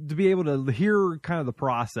just to be able to hear kind of the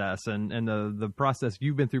process and the process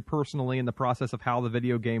you've been through personally, and the process of how the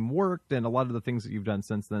video game worked, and a lot of the things that you've done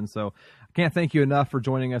since then. So I can't thank you enough for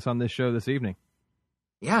joining us on this show this evening.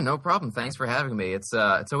 Yeah, no problem. Thanks for having me. It's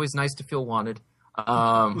always nice to feel wanted.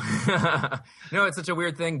 It's such a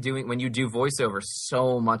weird thing when you do voiceover.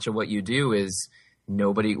 So much of what you do is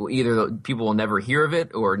nobody will people will never hear of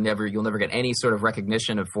it, or you'll never get any sort of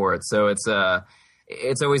recognition for it. So it's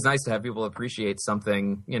always nice to have people appreciate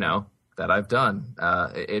something, that I've done.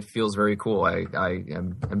 It feels very cool.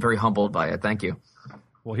 I'm very humbled by it. Thank you.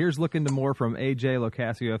 Well, here's looking to more from AJ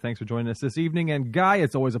LoCascio. Thanks for joining us this evening. And Guy,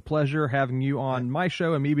 it's always a pleasure having you on my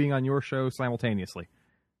show and me being on your show simultaneously.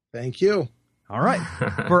 Thank you. All right.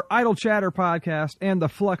 For Idle Chatter Podcast and the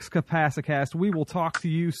Flux Capacicast, we will talk to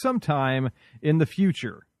you sometime in the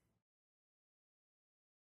future.